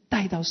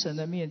带到神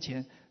的面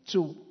前，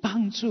主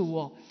帮助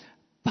我，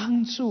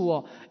帮助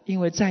我，因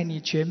为在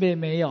你绝对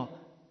没有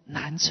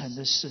难成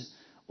的事。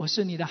我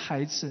是你的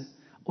孩子，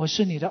我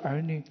是你的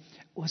儿女，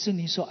我是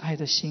你所爱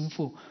的心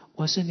腹，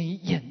我是你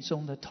眼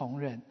中的瞳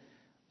人。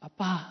阿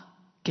爸，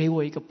给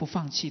我一个不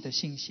放弃的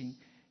信心，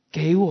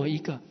给我一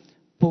个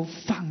不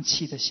放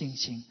弃的信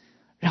心，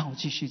让我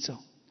继续走。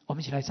我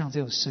们一起来唱这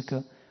首诗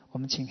歌，我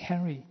们请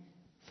Henry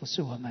服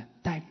侍我们，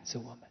带领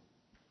着我们。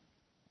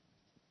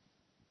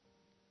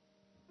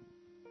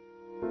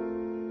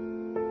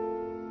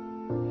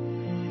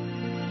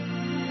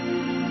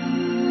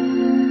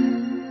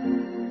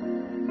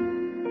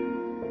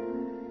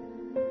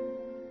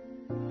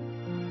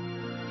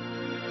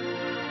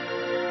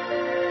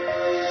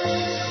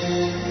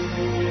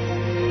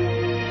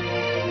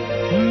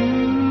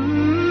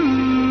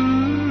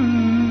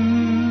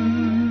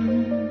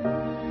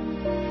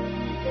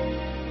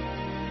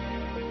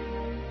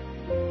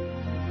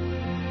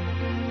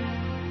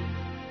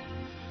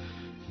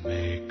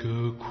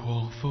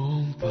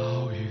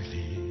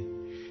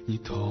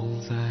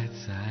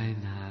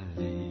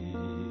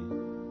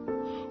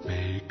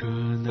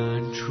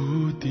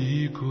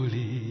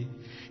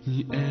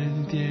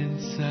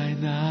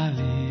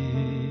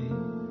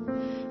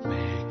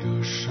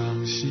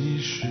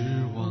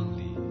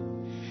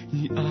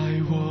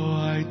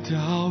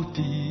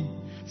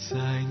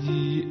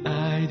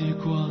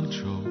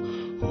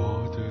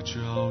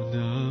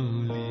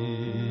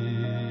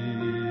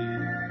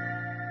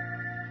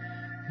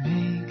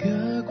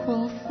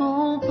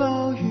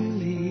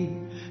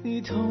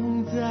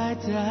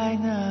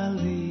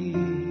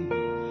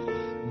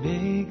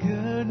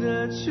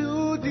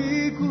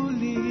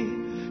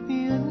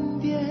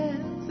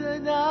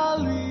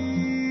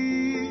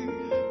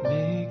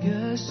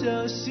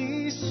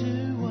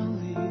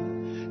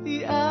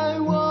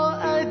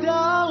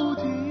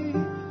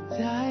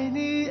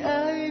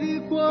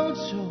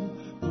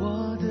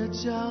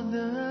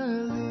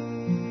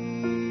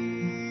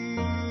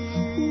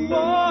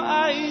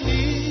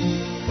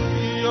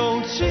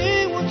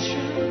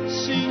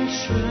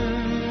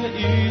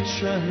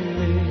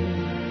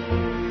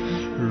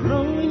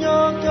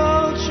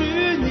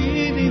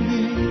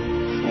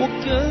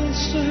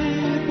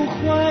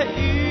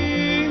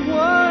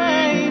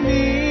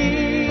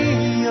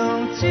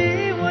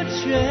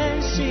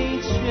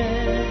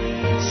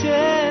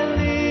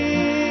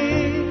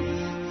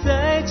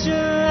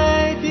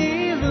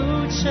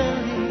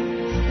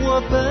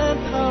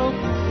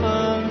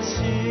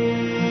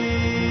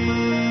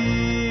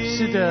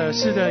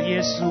是的，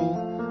耶稣，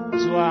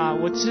主啊，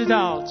我知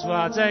道，主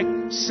啊，在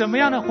什么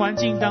样的环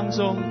境当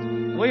中，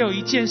我有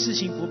一件事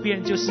情不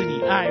变，就是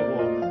你爱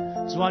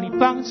我。主啊，你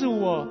帮助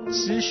我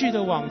持续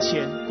的往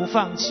前，不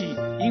放弃，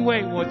因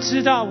为我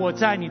知道我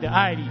在你的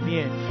爱里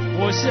面，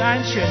我是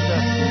安全的，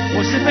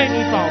我是被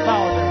你保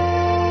抱的。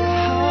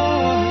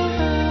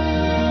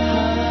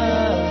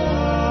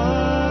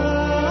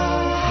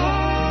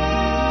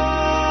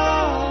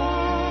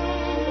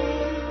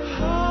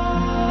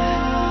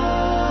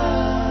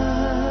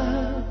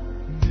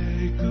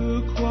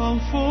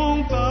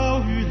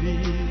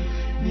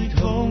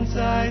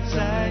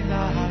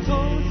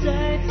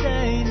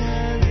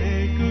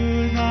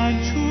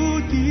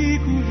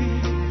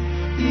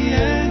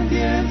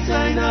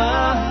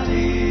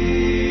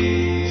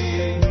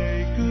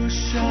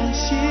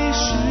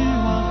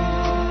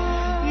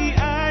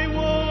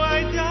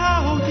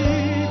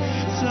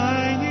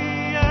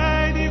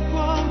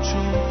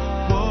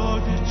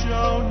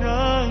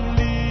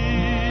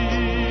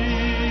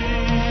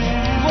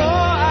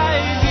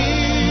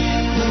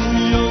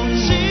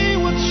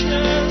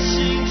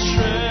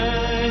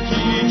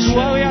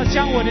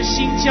我的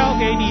心交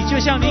给你，就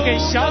像你给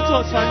小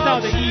左传道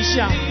的意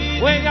象，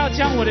我也要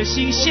将我的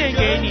心献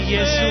给你，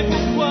耶稣。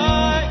我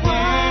爱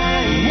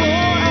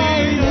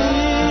你，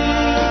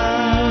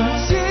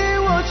尽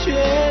我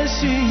全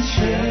心全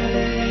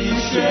意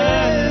全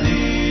力，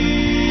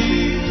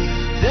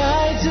在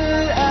这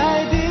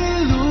爱的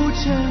路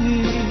程里，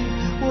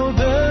我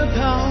奔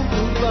跑不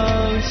放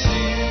弃。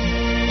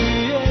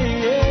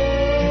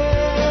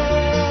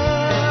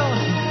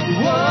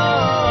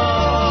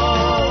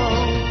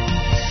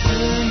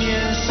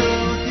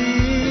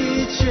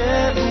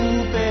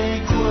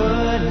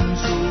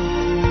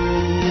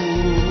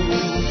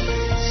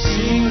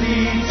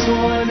我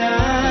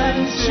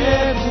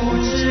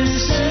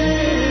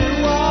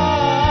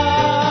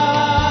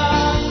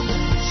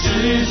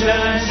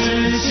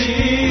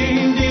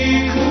情的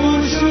苦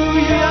楚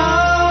要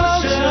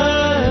成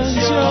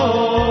就，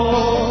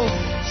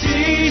其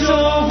中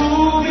无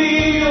比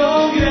永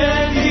远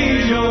的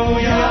荣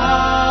耀。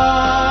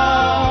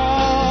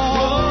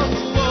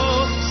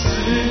四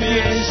面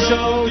受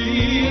敌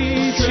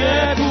却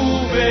不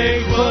被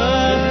困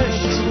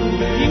住，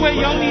因为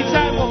有你在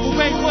我不被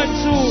困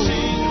住。心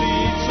里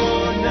作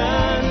难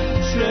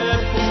却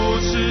不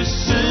致失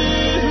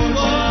望，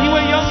因为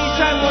有你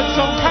在我总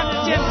看得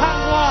见盼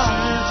望。是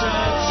这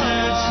痴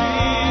情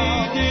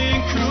的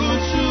苦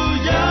楚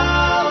要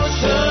成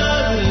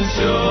就，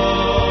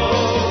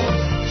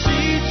其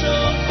中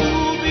无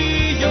比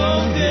永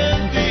远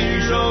的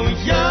荣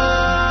耀，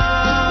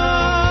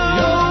永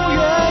远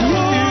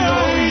的荣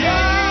耀，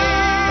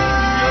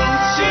用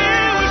尽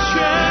我全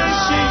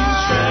心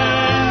全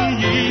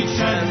意全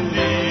力，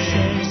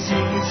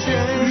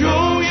荣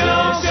耀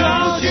高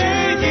举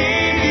你，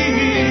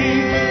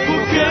不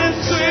跟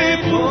随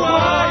不怀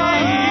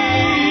疑。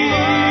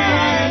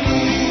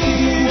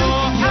我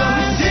爱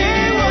你，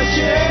我全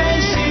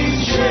心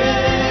全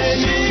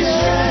意全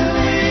力，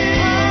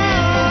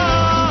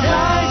带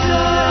着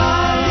爱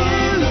一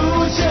路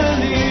真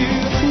理，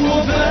我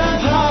奔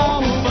跑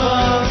不放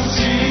弃。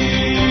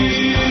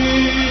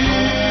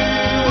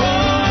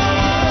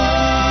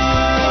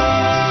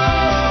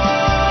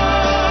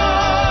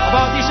好不好，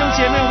弟兄姐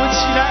妹，我们起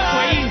来回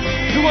应。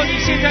如果你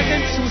现在正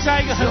处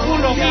在一个很不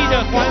容易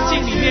的环境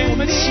里面，我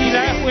们起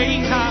来回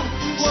应他。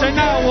神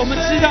啊，我们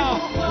知道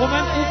我们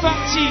不放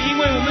弃，因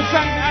为我们在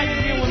你的爱里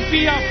面，我们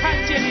必要看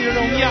见你的荣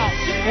耀。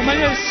我们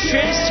的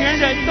全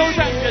人都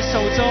在你的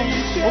手中，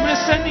我们的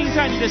生命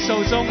在你的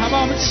手中，好不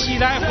好？我们起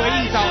来回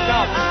应祷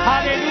告。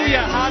哈利路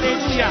亚，哈利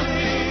路亚，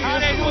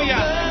哈利路亚，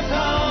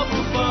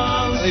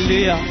哈利路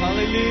亚，哈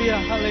利路亚，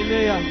哈利路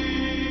亚。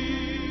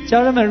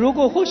家人们，如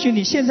果或许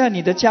你现在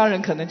你的家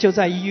人可能就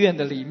在医院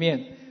的里面，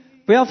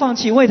不要放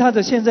弃为他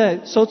的现在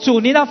说，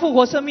主，你那复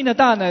活生命的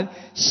大能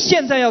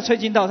现在要吹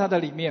进到他的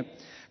里面。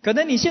可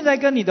能你现在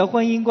跟你的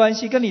婚姻关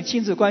系跟你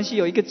亲子关系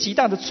有一个极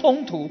大的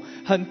冲突，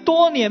很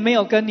多年没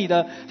有跟你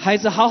的孩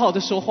子好好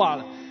的说话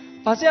了，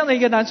把这样的一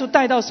个难处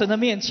带到神的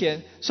面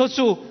前，说，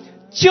主，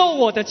救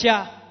我的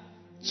家，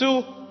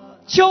主，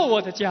救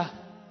我的家。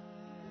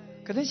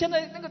可能现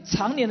在那个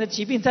常年的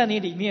疾病在你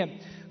里面，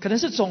可能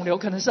是肿瘤，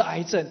可能是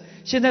癌症，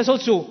现在说，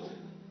主，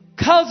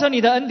靠着你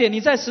的恩典，你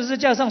在十字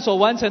架上所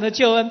完成的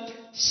救恩，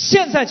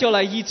现在就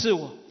来医治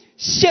我，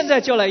现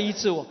在就来医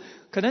治我。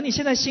可能你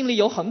现在心里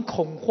有很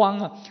恐慌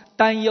啊、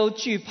担忧、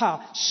惧怕、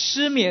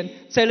失眠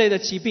这类的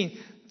疾病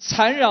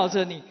缠绕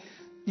着你，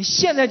你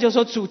现在就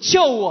说，主，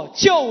救我，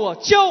救我，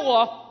救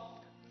我。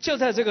就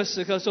在这个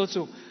时刻说，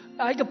主，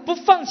拿一个不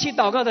放弃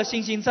祷告的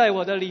信心在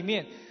我的里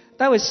面。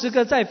待会诗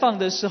歌再放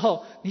的时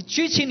候，你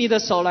举起你的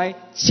手来，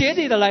竭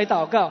力的来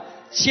祷告，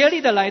竭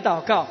力的来祷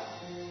告。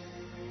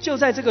就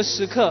在这个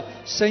时刻，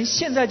神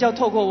现在就要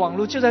透过网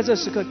络，就在这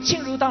时刻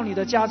进入到你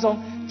的家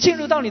中，进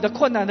入到你的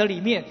困难的里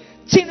面，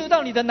进入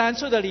到你的难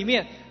处的里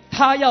面，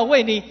他要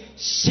为你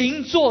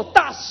行作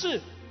大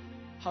事。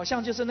好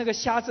像就是那个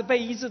瞎子被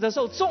医治的时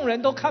候，众人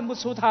都看不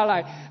出他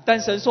来，但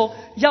神说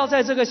要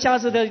在这个瞎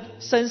子的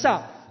身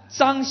上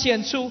彰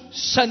显出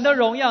神的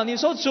荣耀。你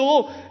说，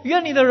主，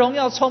愿你的荣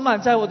耀充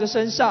满在我的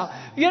身上，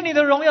愿你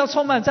的荣耀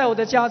充满在我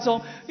的家中，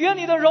愿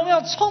你的荣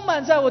耀充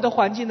满在我的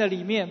环境的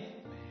里面。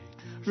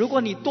如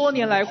果你多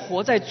年来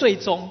活在罪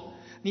中，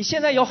你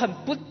现在有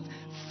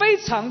非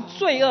常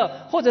罪恶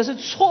或者是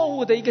错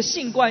误的一个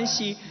性关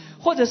系，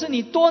或者是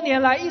你多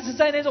年来一直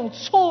在那种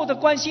错误的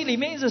关系里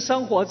面一直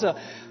生活着，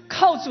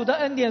靠主的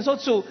恩典说，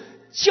主，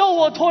救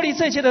我脱离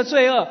这些的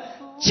罪恶，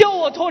救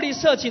我脱离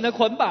色情的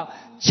捆绑，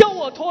救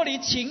我脱离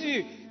情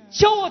欲，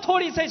救我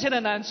脱离这些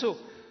的难处。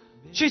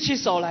举起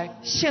手来，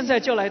现在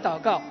就来祷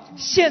告，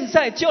现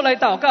在就来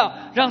祷告，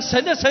让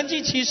神的神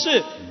迹奇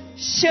事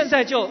现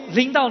在就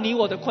临到你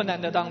我的困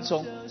难的当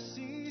中。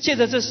借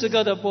着这诗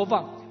歌的播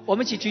放，我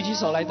们一起举起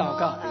手来祷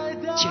告，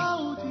请。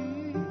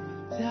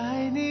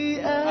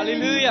哈利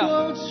路亚，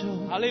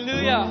哈利路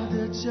亚，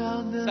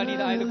在你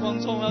的爱的光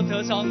中要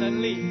得着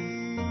能力。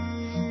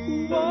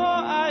我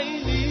爱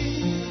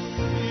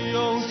你，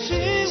用尽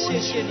我谢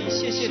谢你，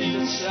谢谢你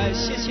的慈爱，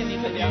谢谢你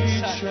的良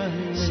善，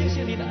谢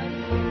谢你的爱。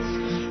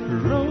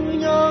荣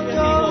耀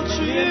高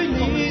举你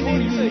的名，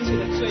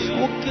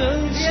我更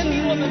深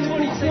不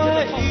怀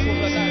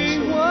疑，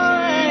我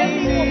爱你，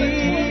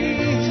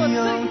用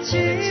尽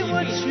我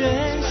全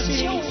心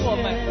全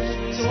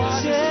主啊，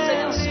你是这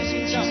样施行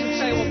降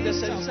在我们的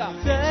身上，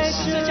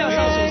十字架上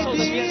所受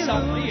的鞭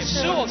伤，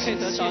使我可以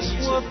得着医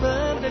治，我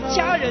的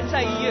家人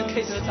在医院可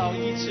以得着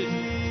医治，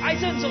癌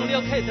症肿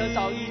瘤可以得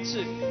着医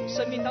治，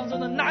生命当中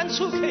的难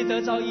处可以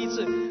得着医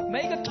治，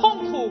每一个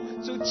痛苦，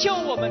主救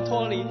我们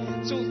脱离，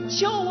主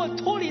救我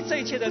脱离这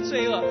一切的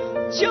罪恶，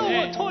救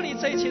我脱离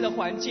这一切的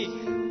环境，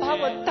把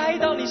我带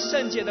到你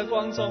圣洁的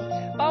光中，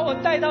把我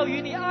带到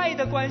与你爱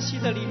的关系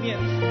的里面，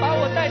把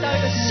我带到一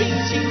个信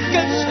心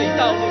跟随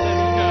道路的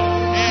里面。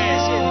谢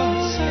谢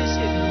你，谢谢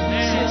你，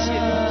谢谢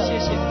你，谢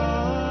谢你。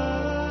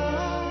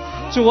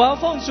主啊，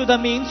奉主的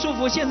名祝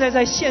福现在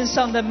在线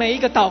上的每一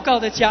个祷告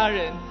的家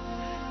人。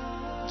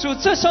主，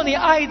这时候你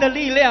爱的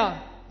力量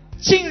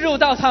进入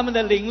到他们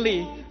的灵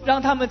里，让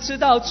他们知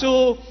道，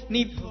主，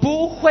你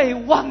不会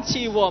忘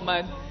记我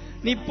们，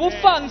你不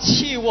放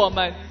弃我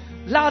们，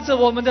拉着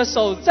我们的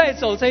手再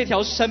走这一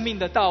条生命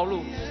的道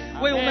路。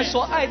为我们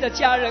所爱的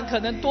家人可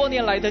能多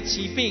年来的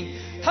疾病，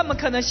他们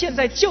可能现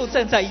在就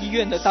正在医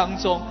院的当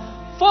中，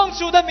奉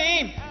主的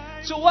名，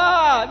主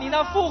啊，你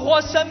那复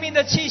活生命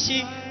的气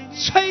息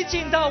吹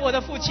进到我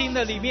的父亲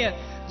的里面，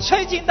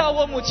吹进到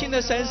我母亲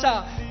的身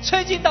上，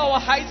吹进到我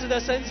孩子的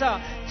身上，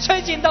吹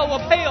进到我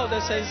配偶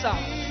的身上。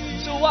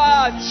主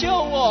啊，救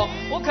我！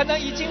我可能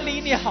已经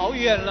离你好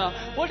远了，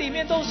我里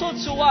面都说，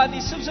主啊，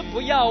你是不是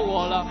不要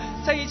我了？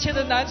在一切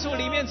的难处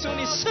里面，主，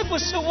你是不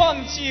是忘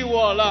记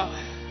我了？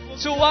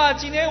主啊，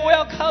今天我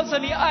要靠着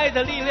你爱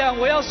的力量，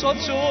我要说，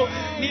主，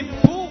你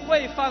不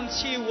会放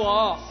弃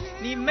我，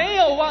你没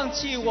有忘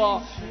记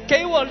我，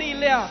给我力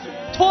量，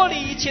脱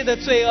离一切的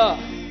罪恶，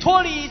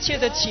脱离一切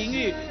的情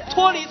欲，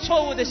脱离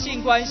错误的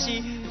性关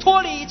系，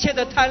脱离一切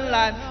的贪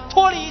婪，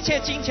脱离一切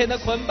金钱的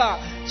捆绑。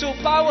主，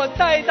把我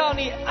带到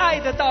你爱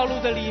的道路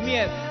的里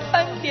面，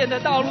恩典的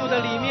道路的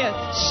里面，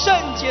圣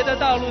洁的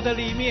道路的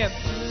里面。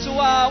主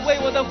啊，为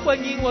我的婚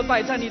姻我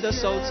摆在你的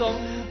手中，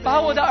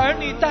把我的儿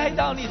女带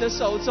到你的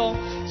手中。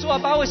主啊，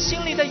把我心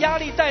里的压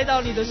力带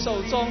到你的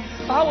手中，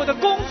把我的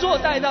工作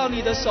带到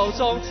你的手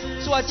中。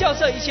主啊，叫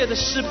这一切的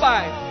失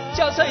败，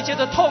叫这一切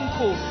的痛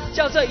苦，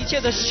叫这一切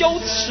的羞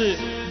耻，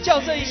叫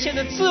这一切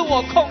的自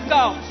我控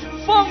告，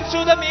奉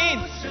主的名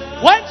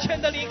完全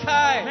的离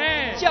开，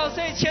叫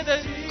这一切的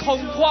恐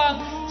慌，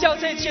叫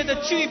这一切的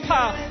惧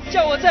怕，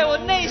叫我在我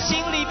内心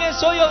里面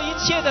所有一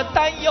切的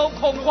担忧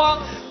恐慌，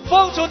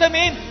奉主的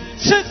名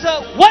斥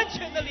责完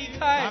全的离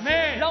开，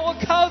让我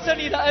靠着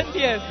你的恩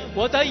典，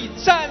我得以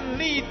站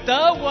立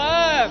得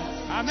稳。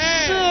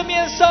四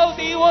面受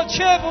敌，我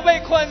却不被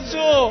困住。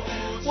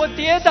我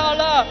跌倒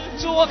了，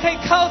主，我可以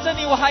靠着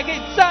你，我还可以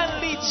站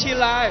立起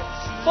来。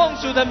奉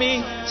主的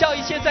名，叫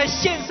一切在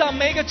线上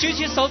每一个举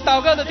起手祷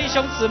告的弟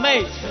兄姊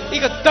妹，一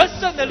个得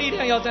胜的力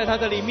量要在他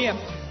的里面，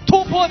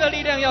突破的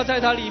力量要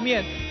在他里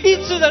面，医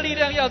治的力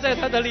量要在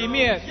他的里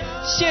面。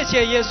谢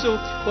谢耶稣，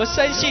我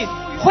深信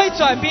会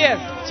转变，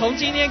从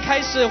今天开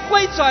始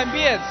会转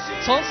变，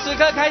从此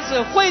刻开始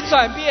会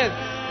转变，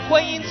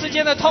婚姻之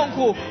间的痛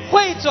苦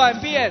会转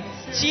变，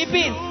疾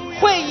病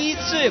会医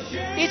治，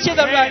一切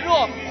的软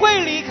弱会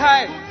离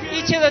开，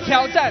一切的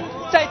挑战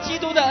在基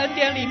督的恩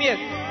典里面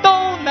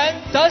都能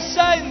得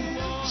胜。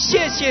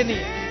谢谢你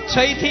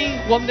垂听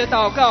我们的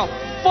祷告，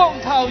奉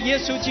靠耶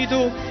稣基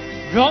督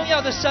荣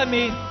耀的圣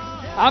名，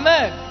阿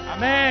们，阿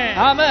们，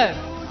阿们，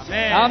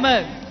阿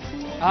们，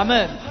阿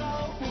们，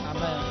阿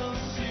们。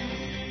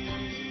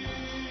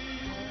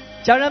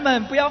家人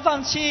们，不要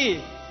放弃，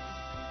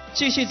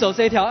继续走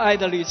这条爱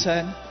的旅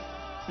程，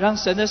让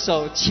神的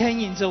手牵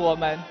引着我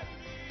们。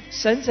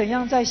神怎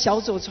样在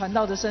小组传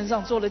道的身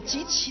上做了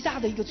极其大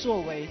的一个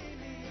作为，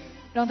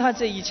让他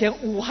这以前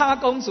五哈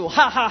公主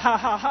哈哈哈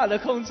哈哈的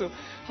公主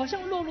好像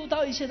落入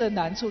到一些的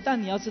难处，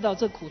但你要知道，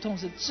这苦痛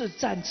是至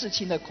战至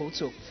轻的苦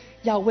楚，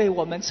要为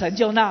我们成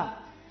就那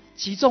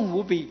极重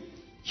无比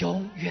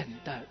永远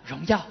的荣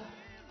耀。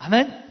阿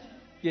们。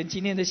愿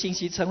今天的信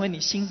息成为你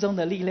心中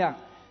的力量，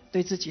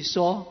对自己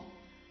说，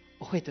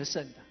我会得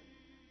胜的，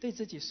对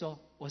自己说，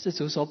我是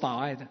主所宝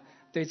爱的，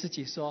对自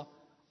己说，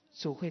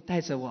主会带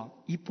着我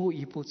一步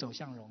一步走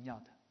向荣耀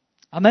的。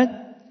阿们。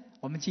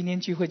我们今天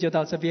聚会就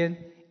到这边，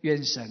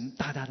愿神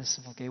大大的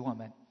赐福给我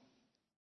们。